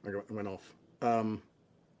 Sorry, I went off.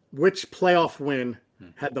 Which playoff win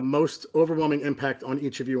had the most overwhelming impact on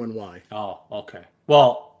each of you and why? Oh, okay.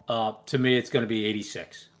 Well, to me, it's going to be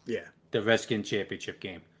 86. Yeah. The Redskins championship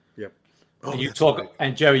game. Yep. Oh, and you talk, right.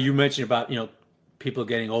 And Jerry, you mentioned about, people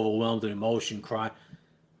getting overwhelmed in emotion, crying.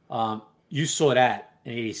 You saw that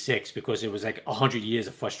in 86 because it was like 100 years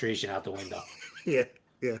of frustration out the window. Yeah.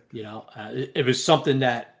 It was something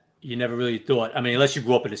that you never really thought. I mean, unless you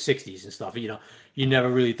grew up in the 60s and stuff, you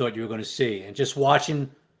never really thought you were going to see. And just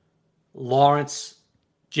watching Lawrence,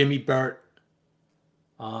 Jimmy Burt,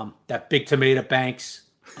 that big tomato Banks,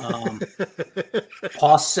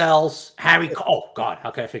 Parcells, oh God,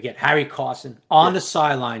 how can I forget Harry Carson on the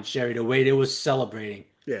sidelines, Jerry, the way they were celebrating.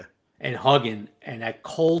 Yeah. and hugging, and that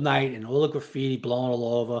cold night and all the graffiti blowing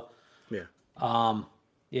all over.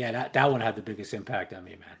 Yeah. That one had the biggest impact on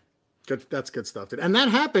me, man. That's good stuff, dude. And that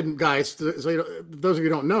happened, guys. So those of you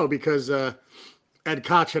who don't know, because Ed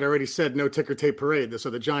Koch had already said no ticker tape parade, so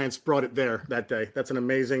the Giants brought it there that day. That's an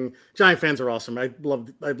amazing. Giant fans are awesome. I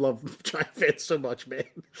love Giant fans so much, man.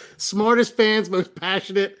 Smartest fans, most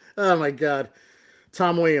passionate. Oh my God,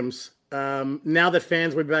 Tom Williams. Now that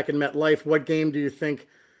fans will be back in MetLife, what game do you think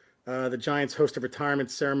the Giants host a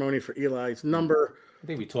retirement ceremony for Eli's number? I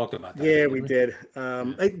think we talked about that. Yeah, we did.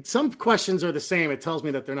 Some questions are the same. It tells me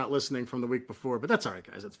that they're not listening from the week before, but that's all right,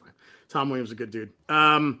 guys. That's fine. Tom Williams is a good dude.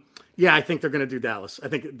 Yeah, I think they're going to do Dallas. I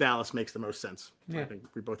think Dallas makes the most sense. Yeah. I think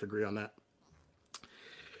we both agree on that.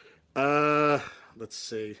 Let's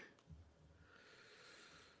see.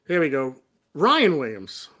 Here we go. Ryan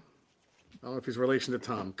Williams. I don't know if he's relation to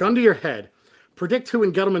Tom. Gun to your head. Predict who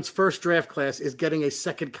in Gettleman's first draft class is getting a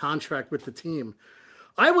second contract with the team.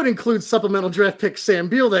 I would include supplemental draft pick Sam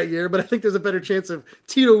Beal that year, but I think there's a better chance of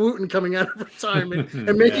Tito Wooten coming out of retirement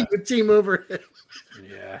and making the team over him.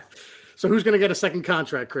 Yeah. So who's going to get a second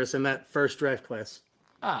contract, Chris, in that first draft class?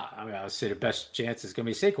 I would say the best chance is going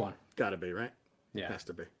to be Saquon. Got to be, right? Yeah. Has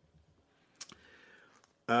to be.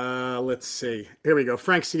 Let's see. Here we go.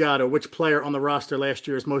 Frank Ciotto. Which player on the roster last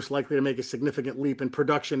year is most likely to make a significant leap in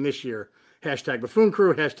production this year? Hashtag Buffoon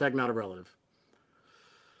Crew. Hashtag not a relative.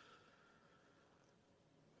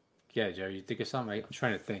 Yeah, Jerry, you think of something? I'm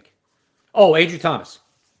trying to think. Oh, Andrew Thomas.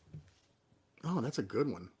 Oh, that's a good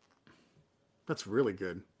one. That's really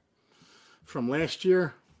good. From last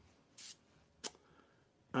year?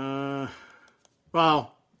 Well,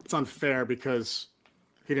 it's unfair because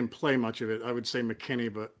he didn't play much of it. I would say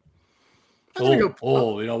McKinney, but you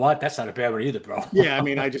know what? That's not a bad one either, bro. Yeah, I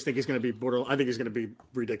mean, I just think he's going to be I think he's going to be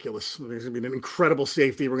ridiculous. He's going to be an incredible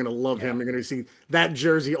safety. We're going to love him. We're going to see that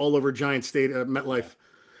jersey all over Giant State MetLife.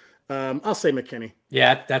 I'll say McKinney.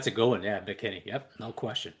 Yeah, that's a good one. Yeah, McKinney. Yep, no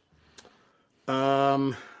question.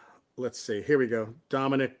 Let's see. Here we go.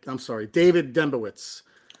 David Dembowitz.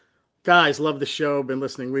 Guys, love the show. Been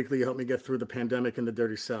listening weekly. You helped me get through the pandemic in the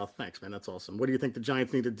dirty South. Thanks, man. That's awesome. What do you think the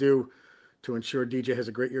Giants need to do to ensure DJ has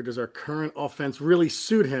a great year? Does our current offense really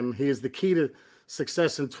suit him? He is the key to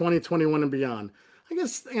success in 2021 and beyond. I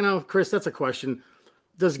guess, Chris, that's a question.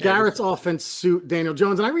 Does Garrett's offense suit Daniel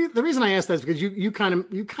Jones? And the reason I asked that is because you kind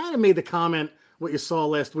of made the comment, what you saw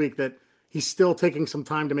last week, that he's still taking some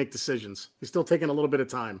time to make decisions. He's still taking a little bit of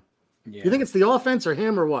time. Yeah. You think it's the offense or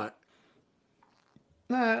him or what?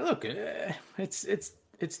 Look,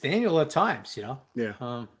 it's Daniel at times,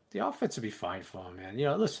 Yeah. The offense will be fine for him, man.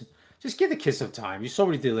 Listen, just give the kid some time. You saw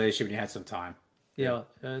what he did last year when he had some time.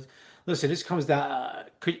 Listen, this comes down.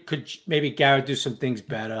 Could maybe Garrett do some things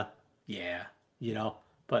better? Yeah,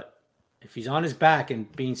 But if he's on his back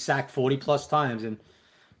and being sacked 40 plus times and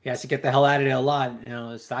he has to get the hell out of there a lot,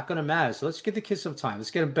 it's not going to matter. So let's give the kid some time.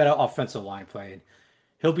 Let's get a better offensive line play.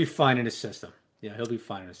 He'll be fine in the system. He'll be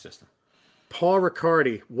fine in the system. Paul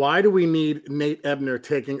Riccardi, why do we need Nate Ebner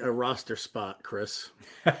taking a roster spot, Chris?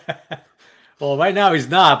 Well, right now he's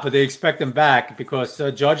not, but they expect him back because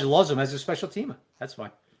George loves him as a special teamer. That's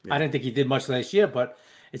why. Yeah. I didn't think he did much last year, but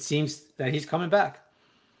it seems that he's coming back.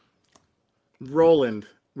 Roland,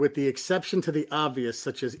 with the exception to the obvious,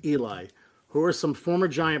 such as Eli, who are some former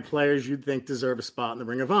Giant players you'd think deserve a spot in the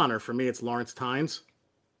Ring of Honor? For me, it's Lawrence Tynes.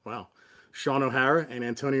 Wow. Sean O'Hara and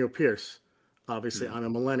Antonio Pierce. Obviously, I'm a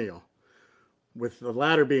millennial. With the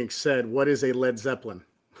latter being said, what is a Led Zeppelin?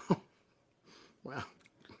 Wow.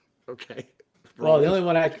 Okay. Well, the only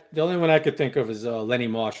one I could think of is Lenny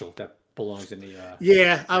Marshall. That belongs in the.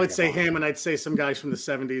 Yeah, I would say him, and I'd say some guys from the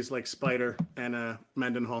 '70s like Spider and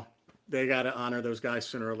Mendenhall. They got to honor those guys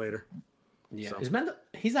sooner or later. Yeah, so.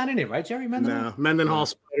 He's not in it, right, Jerry Mendenhall? No, Mendenhall,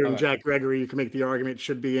 Spider, and Jack Gregory. You can make the argument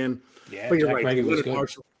should be in. Yeah, but you're Jack right. Gregory was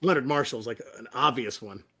good. Leonard Marshall's like an obvious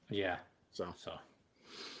one. Yeah. So.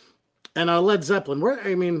 And Led Zeppelin. I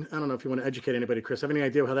don't know if you want to educate anybody, Chris. Have any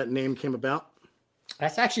idea how that name came about?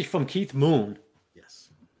 That's actually from Keith Moon. Yes.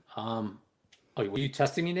 Were you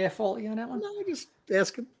testing me there, Foley, on that one? No, I just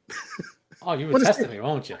asking. Oh, you were testing me,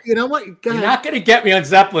 won't you? You know what? You're not going to get me on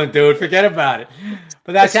Zeppelin, dude. Forget about it.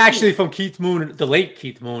 But that's actually from Keith Moon, the late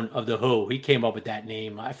Keith Moon of The Who. He came up with that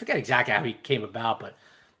name. I forget exactly how he came about, but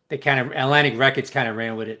they Atlantic Records kind of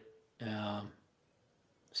ran with it.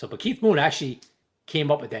 But Keith Moon actually came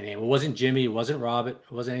up with that name. It wasn't Jimmy. It wasn't Robert.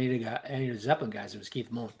 It wasn't any of the Zeppelin guys. It was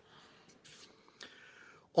Keith Moon.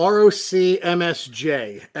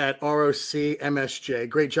 ROCMSJ at ROCMSJ.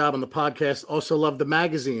 Great job on the podcast. Also love the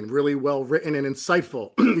magazine. Really well written and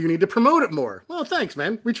insightful. You need to promote it more. Well, thanks,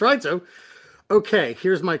 man. We tried to. Okay,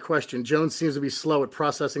 here's my question. Jones seems to be slow at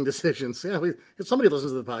processing decisions. Yeah, if somebody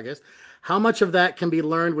listens to the podcast, how much of that can be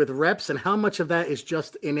learned with reps, and how much of that is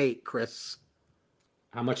just innate, Chris?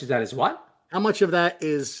 How much of that is what? How much of that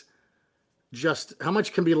is just how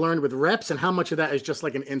much can be learned with reps, and how much of that is just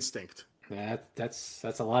like an instinct? That's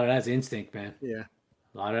a lot of that's instinct, man. Yeah,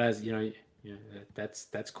 a lot of that's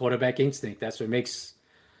that's quarterback instinct. That's what makes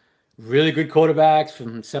really good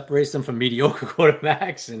quarterbacks separates them from mediocre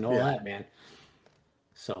quarterbacks and all that, man.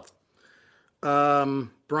 So,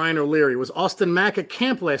 Brian O'Leary, was Austin Mack at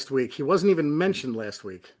camp last week? He wasn't even mentioned last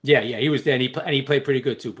week. Yeah, he was there, and he played pretty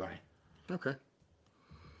good too, Brian. Okay.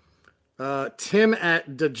 Tim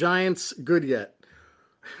at the Giants, good yet?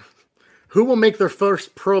 Who will make their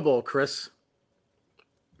first Pro Bowl, Chris?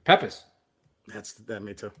 Peppers. That's that.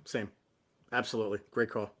 Me too. Same. Absolutely.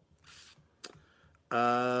 Great call.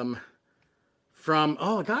 A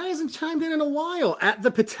guy hasn't chimed in a while. At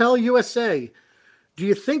the Patel USA, do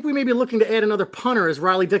you think we may be looking to add another punter as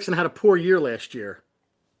Riley Dixon had a poor year last year?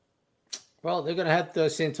 Well, they're going to have the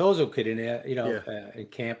Santoso kid in there, in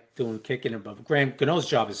camp doing kicking. But Graham Gano's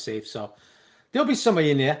job is safe, so there'll be somebody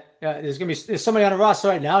in there. There's somebody on the roster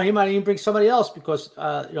right now. He might even bring somebody else because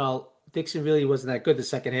Dixon really wasn't that good the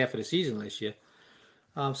second half of the season last year.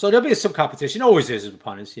 So there'll be some competition. Always is with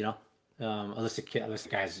punters, unless the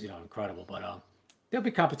guy's incredible. But there'll be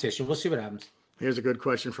competition. We'll see what happens. Here's a good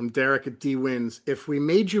question from Derek at D Wins. If we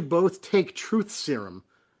made you both take truth serum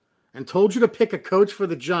and told you to pick a coach for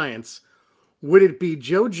the Giants, would it be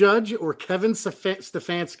Joe Judge or Kevin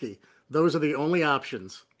Stefanski? Those are the only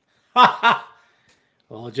options.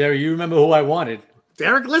 Well, Jerry, you remember who I wanted.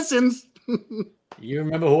 Derek listens. You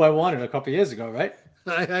remember who I wanted a couple of years ago, right?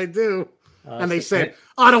 I do. And they said,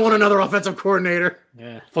 I don't want another offensive coordinator.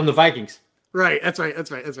 Yeah, from the Vikings. Right. That's right.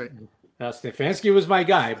 Stefanski was my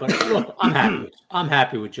guy, but look, I'm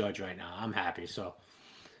happy with Judge right now. I'm happy. So,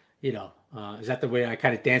 is that the way I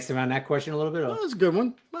kind of danced around that question a little bit? Or? That's a good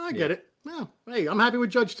one. Well, I get it. Well, hey, I'm happy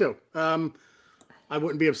with Judge too. I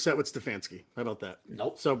wouldn't be upset with Stefanski. How about that?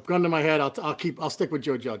 Nope. So, gun to my head, I'll stick with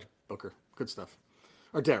Joe Judge. Booker, good stuff.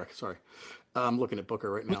 Or Derek, sorry. I'm looking at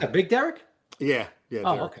Booker right now. What's that, Big Derek? Yeah.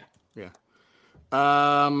 Oh, Derek. okay.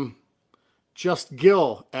 Yeah. Just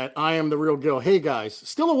Gil at I Am the Real Gil. Hey guys,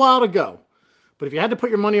 still a while to go, but if you had to put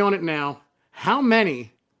your money on it now, how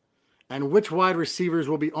many and which wide receivers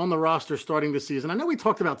will be on the roster starting this season? I know we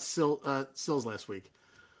talked about Sills last week,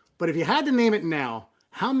 but if you had to name it now,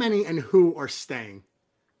 how many and who are staying?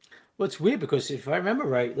 Well, it's weird because if I remember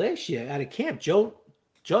right, last year out of camp,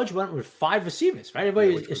 Judge went with 5 receivers, right?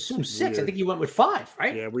 Everybody assumed 6. Weird. I think he went with 5,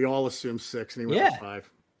 right? Yeah, we all assumed 6, and he went with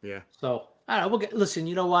 5. Yeah. So, I don't know. Listen,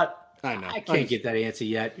 you know what? I know. I can't get that answer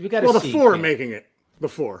yet. We got to see. The 4 are making it. The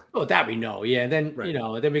 4. Oh, that we know. Yeah, and then,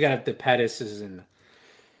 then we got the Pettis and,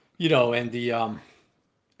 and the, and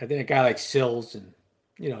then a guy like Sills and,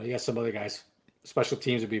 you got some other guys. Special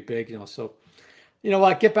teams would be big, So, you know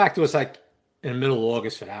what? Get back to us like in the middle of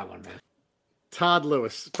August for that one, man. Todd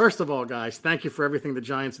Lewis. First of all, guys, thank you for everything the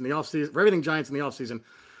Giants in the offseason. For everything Giants in the offseason.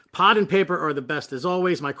 Pod and paper are the best as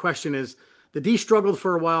always. My question is, the D struggled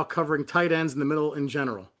for a while covering tight ends in the middle in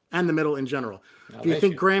general. Do you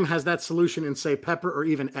think Graham has that solution in, say, Pepper or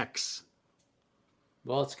even X?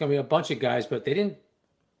 Well, it's going to be a bunch of guys, but tight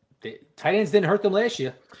ends didn't hurt them last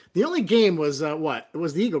year. The only game was what? It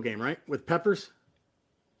was the Eagle game, right? With Peppers?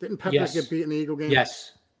 Didn't Peppers get beat in the Eagle game?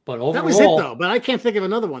 Yes. But overall, that was it, though. But I can't think of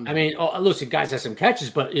another one. I mean, listen, guys have some catches,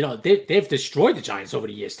 but, they've destroyed the Giants over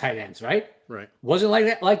the years, tight ends, right? Right. Wasn't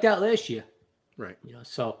like that last year. Right.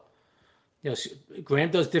 So... Graham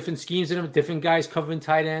does different schemes in them, different guys covering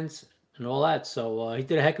tight ends and all that. So he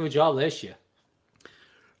did a heck of a job last year.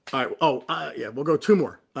 All right. We'll go 2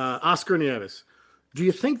 more. Oscar Nieves. Do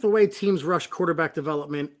you think the way teams rush quarterback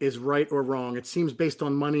development is right or wrong? It seems based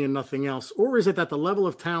on money and nothing else. Or is it that the level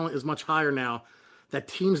of talent is much higher now that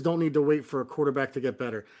teams don't need to wait for a quarterback to get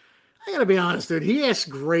better? I got to be honest, dude. He asks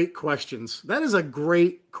great questions. That is a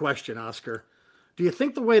great question, Oscar. Do you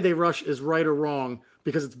think the way they rush is right or wrong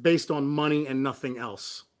because it's based on money and nothing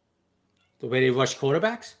else? The way they rush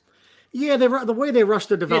quarterbacks? Yeah, the way they rush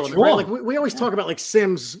their development. Right? Like we always talk about like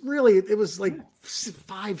Sims. Really, it was like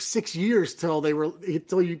 5-6 years till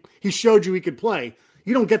he showed you he could play.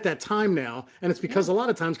 You don't get that time now, and it's because a lot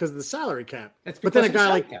of times because of the salary cap. But then a guy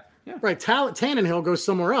like Tannehill goes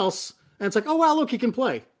somewhere else, and it's like, oh wow, look, he can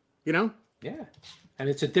play. Yeah, and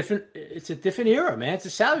it's a different era, man. It's a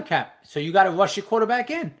salary cap, so you got to rush your quarterback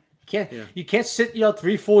in. You can't sit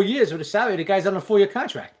 3-4 years with a salary. The guy's on a 4-year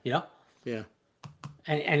contract. Yeah.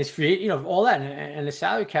 And it's free, all that and the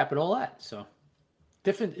salary cap and all that. So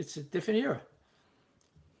different. It's a different era.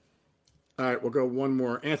 All right, we'll go one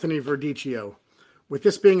more. Anthony Verdicchio. With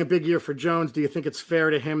this being a big year for Jones, do you think it's fair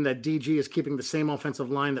to him that DG is keeping the same offensive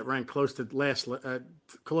line that ranked close to last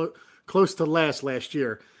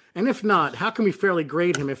year? And if not, how can we fairly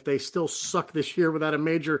grade him if they still suck this year without a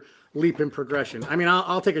major leap in progression? I mean,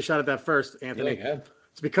 I'll take a shot at that first, Anthony. Yeah,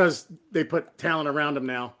 it's because they put talent around him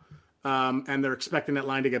now, and they're expecting that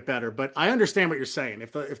line to get better. But I understand what you're saying.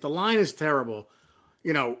 If the line is terrible,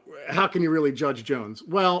 how can you really judge Jones?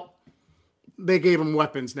 Well, they gave him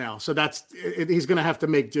weapons now, so he's going to have to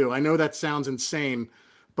make do. I know that sounds insane,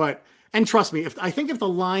 and trust me, if the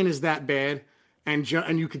line is that bad and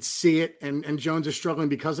you could see it and Jones is struggling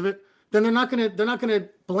because of it, then they're not going to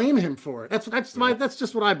blame him for it. That's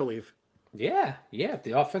just what I believe. Yeah. If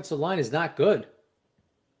the offensive line is not good,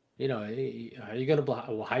 how are you going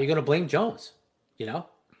to blame Jones?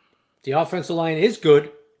 The offensive line is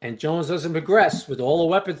good and Jones doesn't progress with all the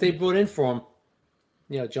weapons they brought in for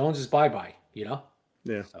him. Jones is bye-bye. Yeah.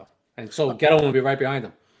 So Gettle will be right behind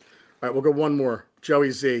him. All right, we'll go one more.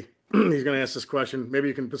 Joey Z. He's going to ask this question. Maybe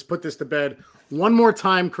you can just put this to bed one more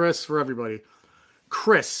time, Chris, for everybody.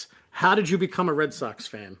 Chris, how did you become a Red Sox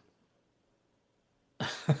fan?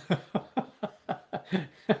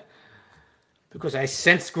 Because I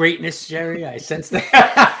sensed greatness, Jerry. I sensed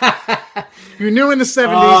that. You knew in the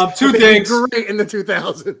 70s. Two things. Great in the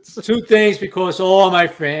 2000s. Two things, because all my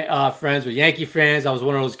friends were Yankee fans. I was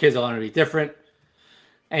one of those kids that wanted to be different.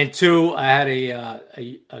 And two, I had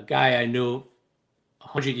a guy I knew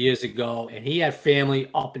 100 years ago, and he had family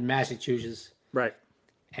up in Massachusetts. Right.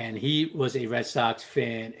 And he was a Red Sox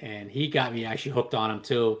fan, and he got me actually hooked on him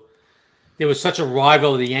too. There was such a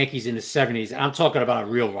rival of the Yankees in the 70s, and I'm talking about a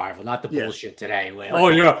real rival, not the bullshit today where,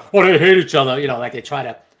 they hate each other, like they try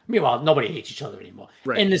to. Meanwhile, nobody hates each other anymore.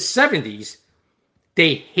 Right. In the 70s,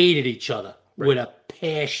 they hated each other with a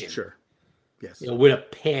passion. Sure. Yes. With a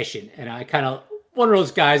passion. And I kind of, one of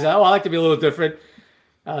those guys, I like to be a little different.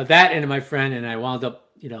 That and my friend, and I wound up,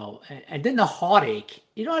 and then the heartache.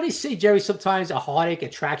 You know how they say, Jerry, sometimes a heartache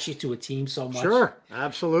attracts you to a team so much? Sure.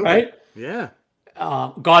 Absolutely. Right? Yeah.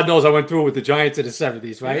 God knows I went through it with the Giants in the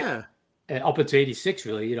 70s, right? Yeah. And up into 86,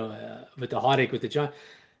 really, with the heartache with the Giants.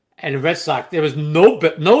 And the Red Sox, there was no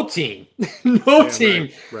team, team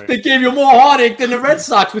right. that gave you more heartache than the Red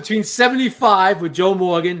Sox between 75 with Joe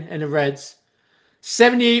Morgan and the Reds,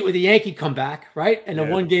 78 with the Yankee comeback, right? And the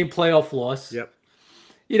one-game playoff loss. Yep.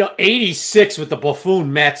 86 with the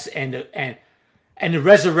buffoon Mets and the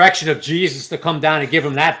resurrection of Jesus to come down and give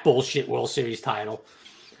him that bullshit World Series title.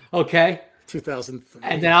 Okay? 2003.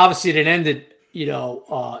 And then obviously it ended,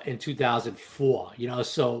 in 2004,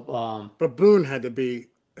 so. But Boone had to be.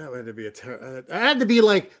 That had to be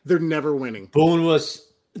like they're never winning. Boone was,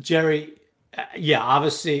 Jerry,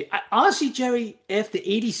 obviously. Honestly, Jerry, after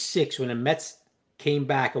 86, when the Mets came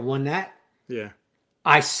back and won that,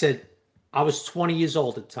 I said, I was 20 years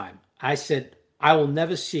old at the time. I said, I will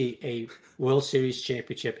never see a World Series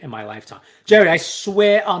championship in my lifetime. Jerry, I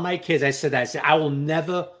swear on my kids, I said, I will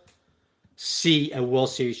never see a World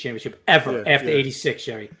Series championship ever after 86,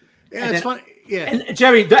 Jerry. Yeah, it's funny. Yeah. And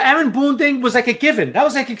Jerry, the Aaron Boone thing was like a given. That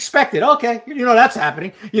was like expected. Okay, that's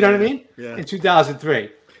happening. You know what I mean? Yeah. In 2003.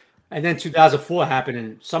 And then 2004 happened,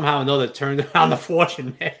 and somehow or another turned around the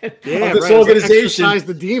fortune, man, of this organization. Exercise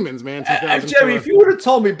the demons, man. Jerry, if you would have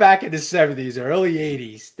told me back in the 70s or early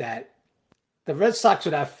 80s that the Red Sox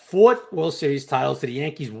would have 4 World Series titles to the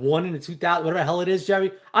Yankees 1 in the 2000, whatever the hell it is,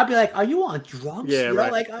 Jerry, I'd be like, are you on drugs? Yeah,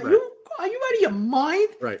 right. Like, are you out of your mind?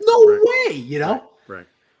 Right. No way, Right.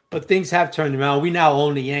 But things have turned around. We now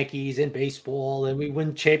own the Yankees in baseball, and we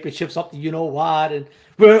win championships up to what, and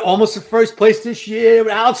we're almost in first place this year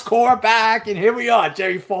with Alex Cora back, and here we are,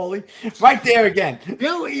 Jerry Foley, right there again.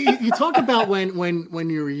 You talk about when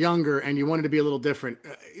you were younger and you wanted to be a little different.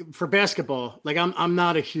 For basketball, like I'm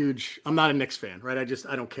not a Knicks fan, right? I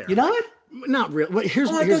don't care. You're not? Not really. Here's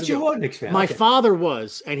I thought you were a Knicks fan. My father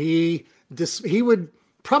was, and he would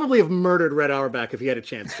probably have murdered Red Auerbach if he had a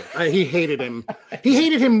chance to. He hated him. He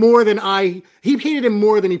hated him more than he hated him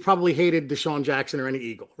more than he probably hated Deshaun Jackson or any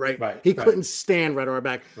Eagle, right? He couldn't stand Red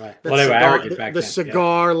Auerbach. Right. The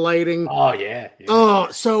cigar lighting. Oh, yeah.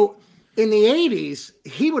 Oh, so in the 80s,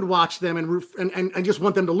 he would watch them and just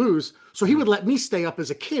want them to lose. So he would let me stay up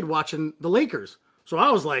as a kid watching the Lakers. So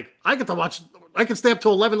I was like, I could stay up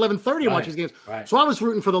till 11:30 and watch these games. Right. So I was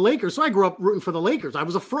rooting for the Lakers. So I grew up rooting for the Lakers. I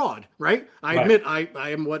was a fraud, right? I admit I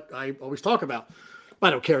am what I always talk about. I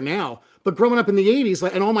don't care now. But growing up in the 80s,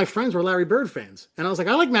 and all my friends were Larry Bird fans. And I was like,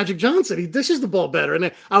 I like Magic Johnson. He dishes the ball better. And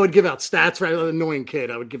then I would give out stats, right? An annoying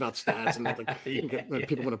kid. I would give out stats and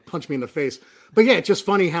people want to punch me in the face. But yeah, it's just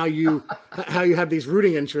funny how you have these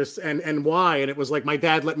rooting interests and why. And it was like my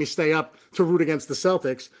dad let me stay up to root against the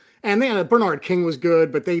Celtics. And then Bernard King was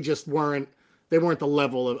good, but they just weren't the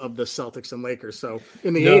level of the Celtics and Lakers. So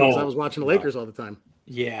in the 80s, I was watching the Lakers all the time.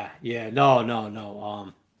 Yeah.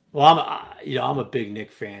 No. Well, I'm a big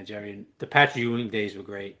Knick fan, Jerry. The Patrick Ewing days were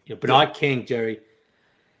great. Bernard King, Jerry.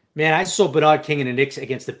 Man, I saw Bernard King and the Knicks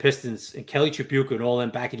against the Pistons and Kelly Tribuca and all them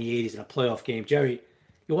back in the 80s in a playoff game. Jerry,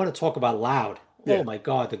 you want to talk about loud? Yeah. Oh my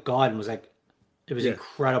God, the Garden was it was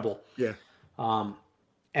incredible. Yeah. And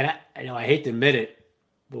I hate to admit it,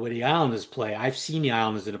 but when the Islanders play, I've seen the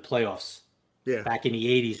Islanders in the playoffs. Yeah. Back in the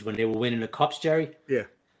 80s when they were winning the cups, Jerry. Yeah.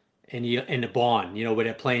 In the barn, where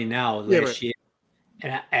they're playing now last year.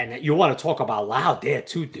 And you want to talk about loud there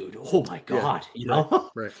too, dude. Oh my God,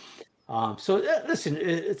 Right. So listen,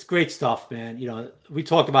 it's great stuff, man. We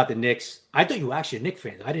talked about the Knicks. I thought you were actually a Knicks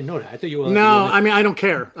fan. I didn't know that. I thought you were. No, I mean I don't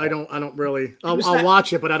care. I don't really. I'll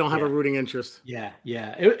watch it, but I don't have a rooting interest. Yeah.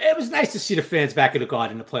 It was nice to see the fans back in the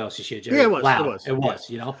Garden in the playoffs this year, Jerry. Yeah, it was. Loud. It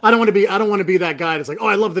was. I don't want to be that guy that's like, oh,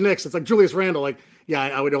 I love the Knicks. It's like Julius Randle. Like, yeah,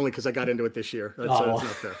 I would only because I got into it this year. That's not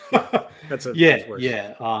fair. That's worse.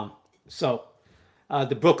 So.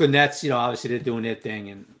 The Brooklyn Nets, obviously they're doing their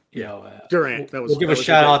thing, and Durant. We'll give a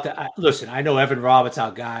shout out to. Listen, I know Evan Roberts,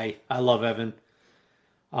 our guy. I love Evan.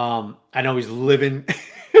 I know he's living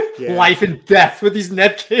life and death with these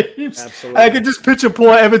net games. Absolutely. I could just picture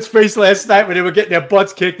poor Evan's face last night when they were getting their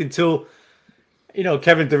butts kicked until,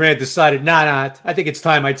 Kevin Durant decided, nah, I think it's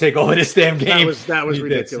time I take over this damn game. That was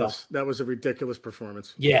ridiculous. That was a ridiculous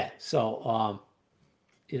performance. Yeah. So,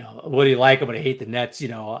 what do you like them? But I hate the Nets.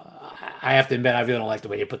 I have to admit, I really don't like the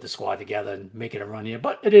way they put the squad together and make it a run here.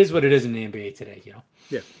 But it is what it is in the NBA today,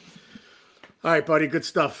 Yeah. All right, buddy. Good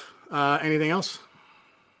stuff. Anything else?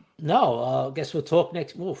 No. I guess we'll talk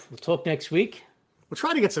next. We'll talk next week. We'll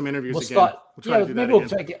try to get some interviews again. We'll try to do maybe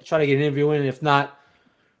that again. Try to get an interview in. If not,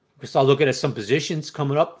 we'll start looking at some positions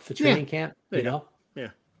coming up for training camp. Yeah.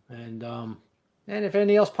 And if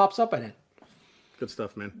anything else pops up by then. Good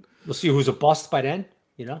stuff, man. We'll see who's a bust by then.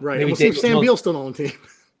 Right. Maybe we'll see if Sam Beal's still on the team.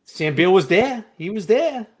 Sam Beal was there. He was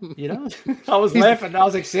there. I was laughing. I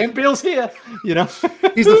was like, Sam Beal's here. He's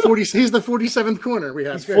the 47th corner we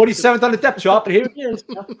have. He's 47th on the depth chart, but here he is.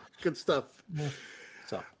 Good stuff. Yeah.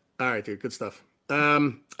 So, all right, dude. Good stuff.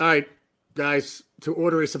 All right, guys. To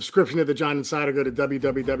order a subscription to the Giant Insider, go to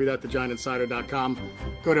www.thegiantinsider.com.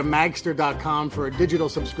 Go to magster.com for a digital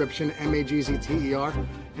subscription, MAGZTER,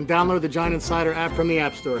 and download the Giant Insider app from the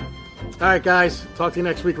App Store. All right, guys. Talk to you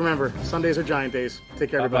next week. Remember, Sundays are Giant days. Take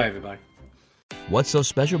care, everybody. Bye, everybody. What's so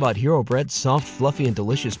special about Hero Bread's soft, fluffy, and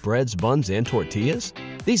delicious breads, buns, and tortillas?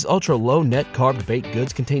 These ultra-low net-carb baked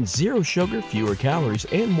goods contain zero sugar, fewer calories,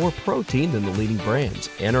 and more protein than the leading brands,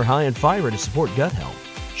 and are high in fiber to support gut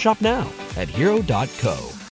health. Shop now at Hero.co.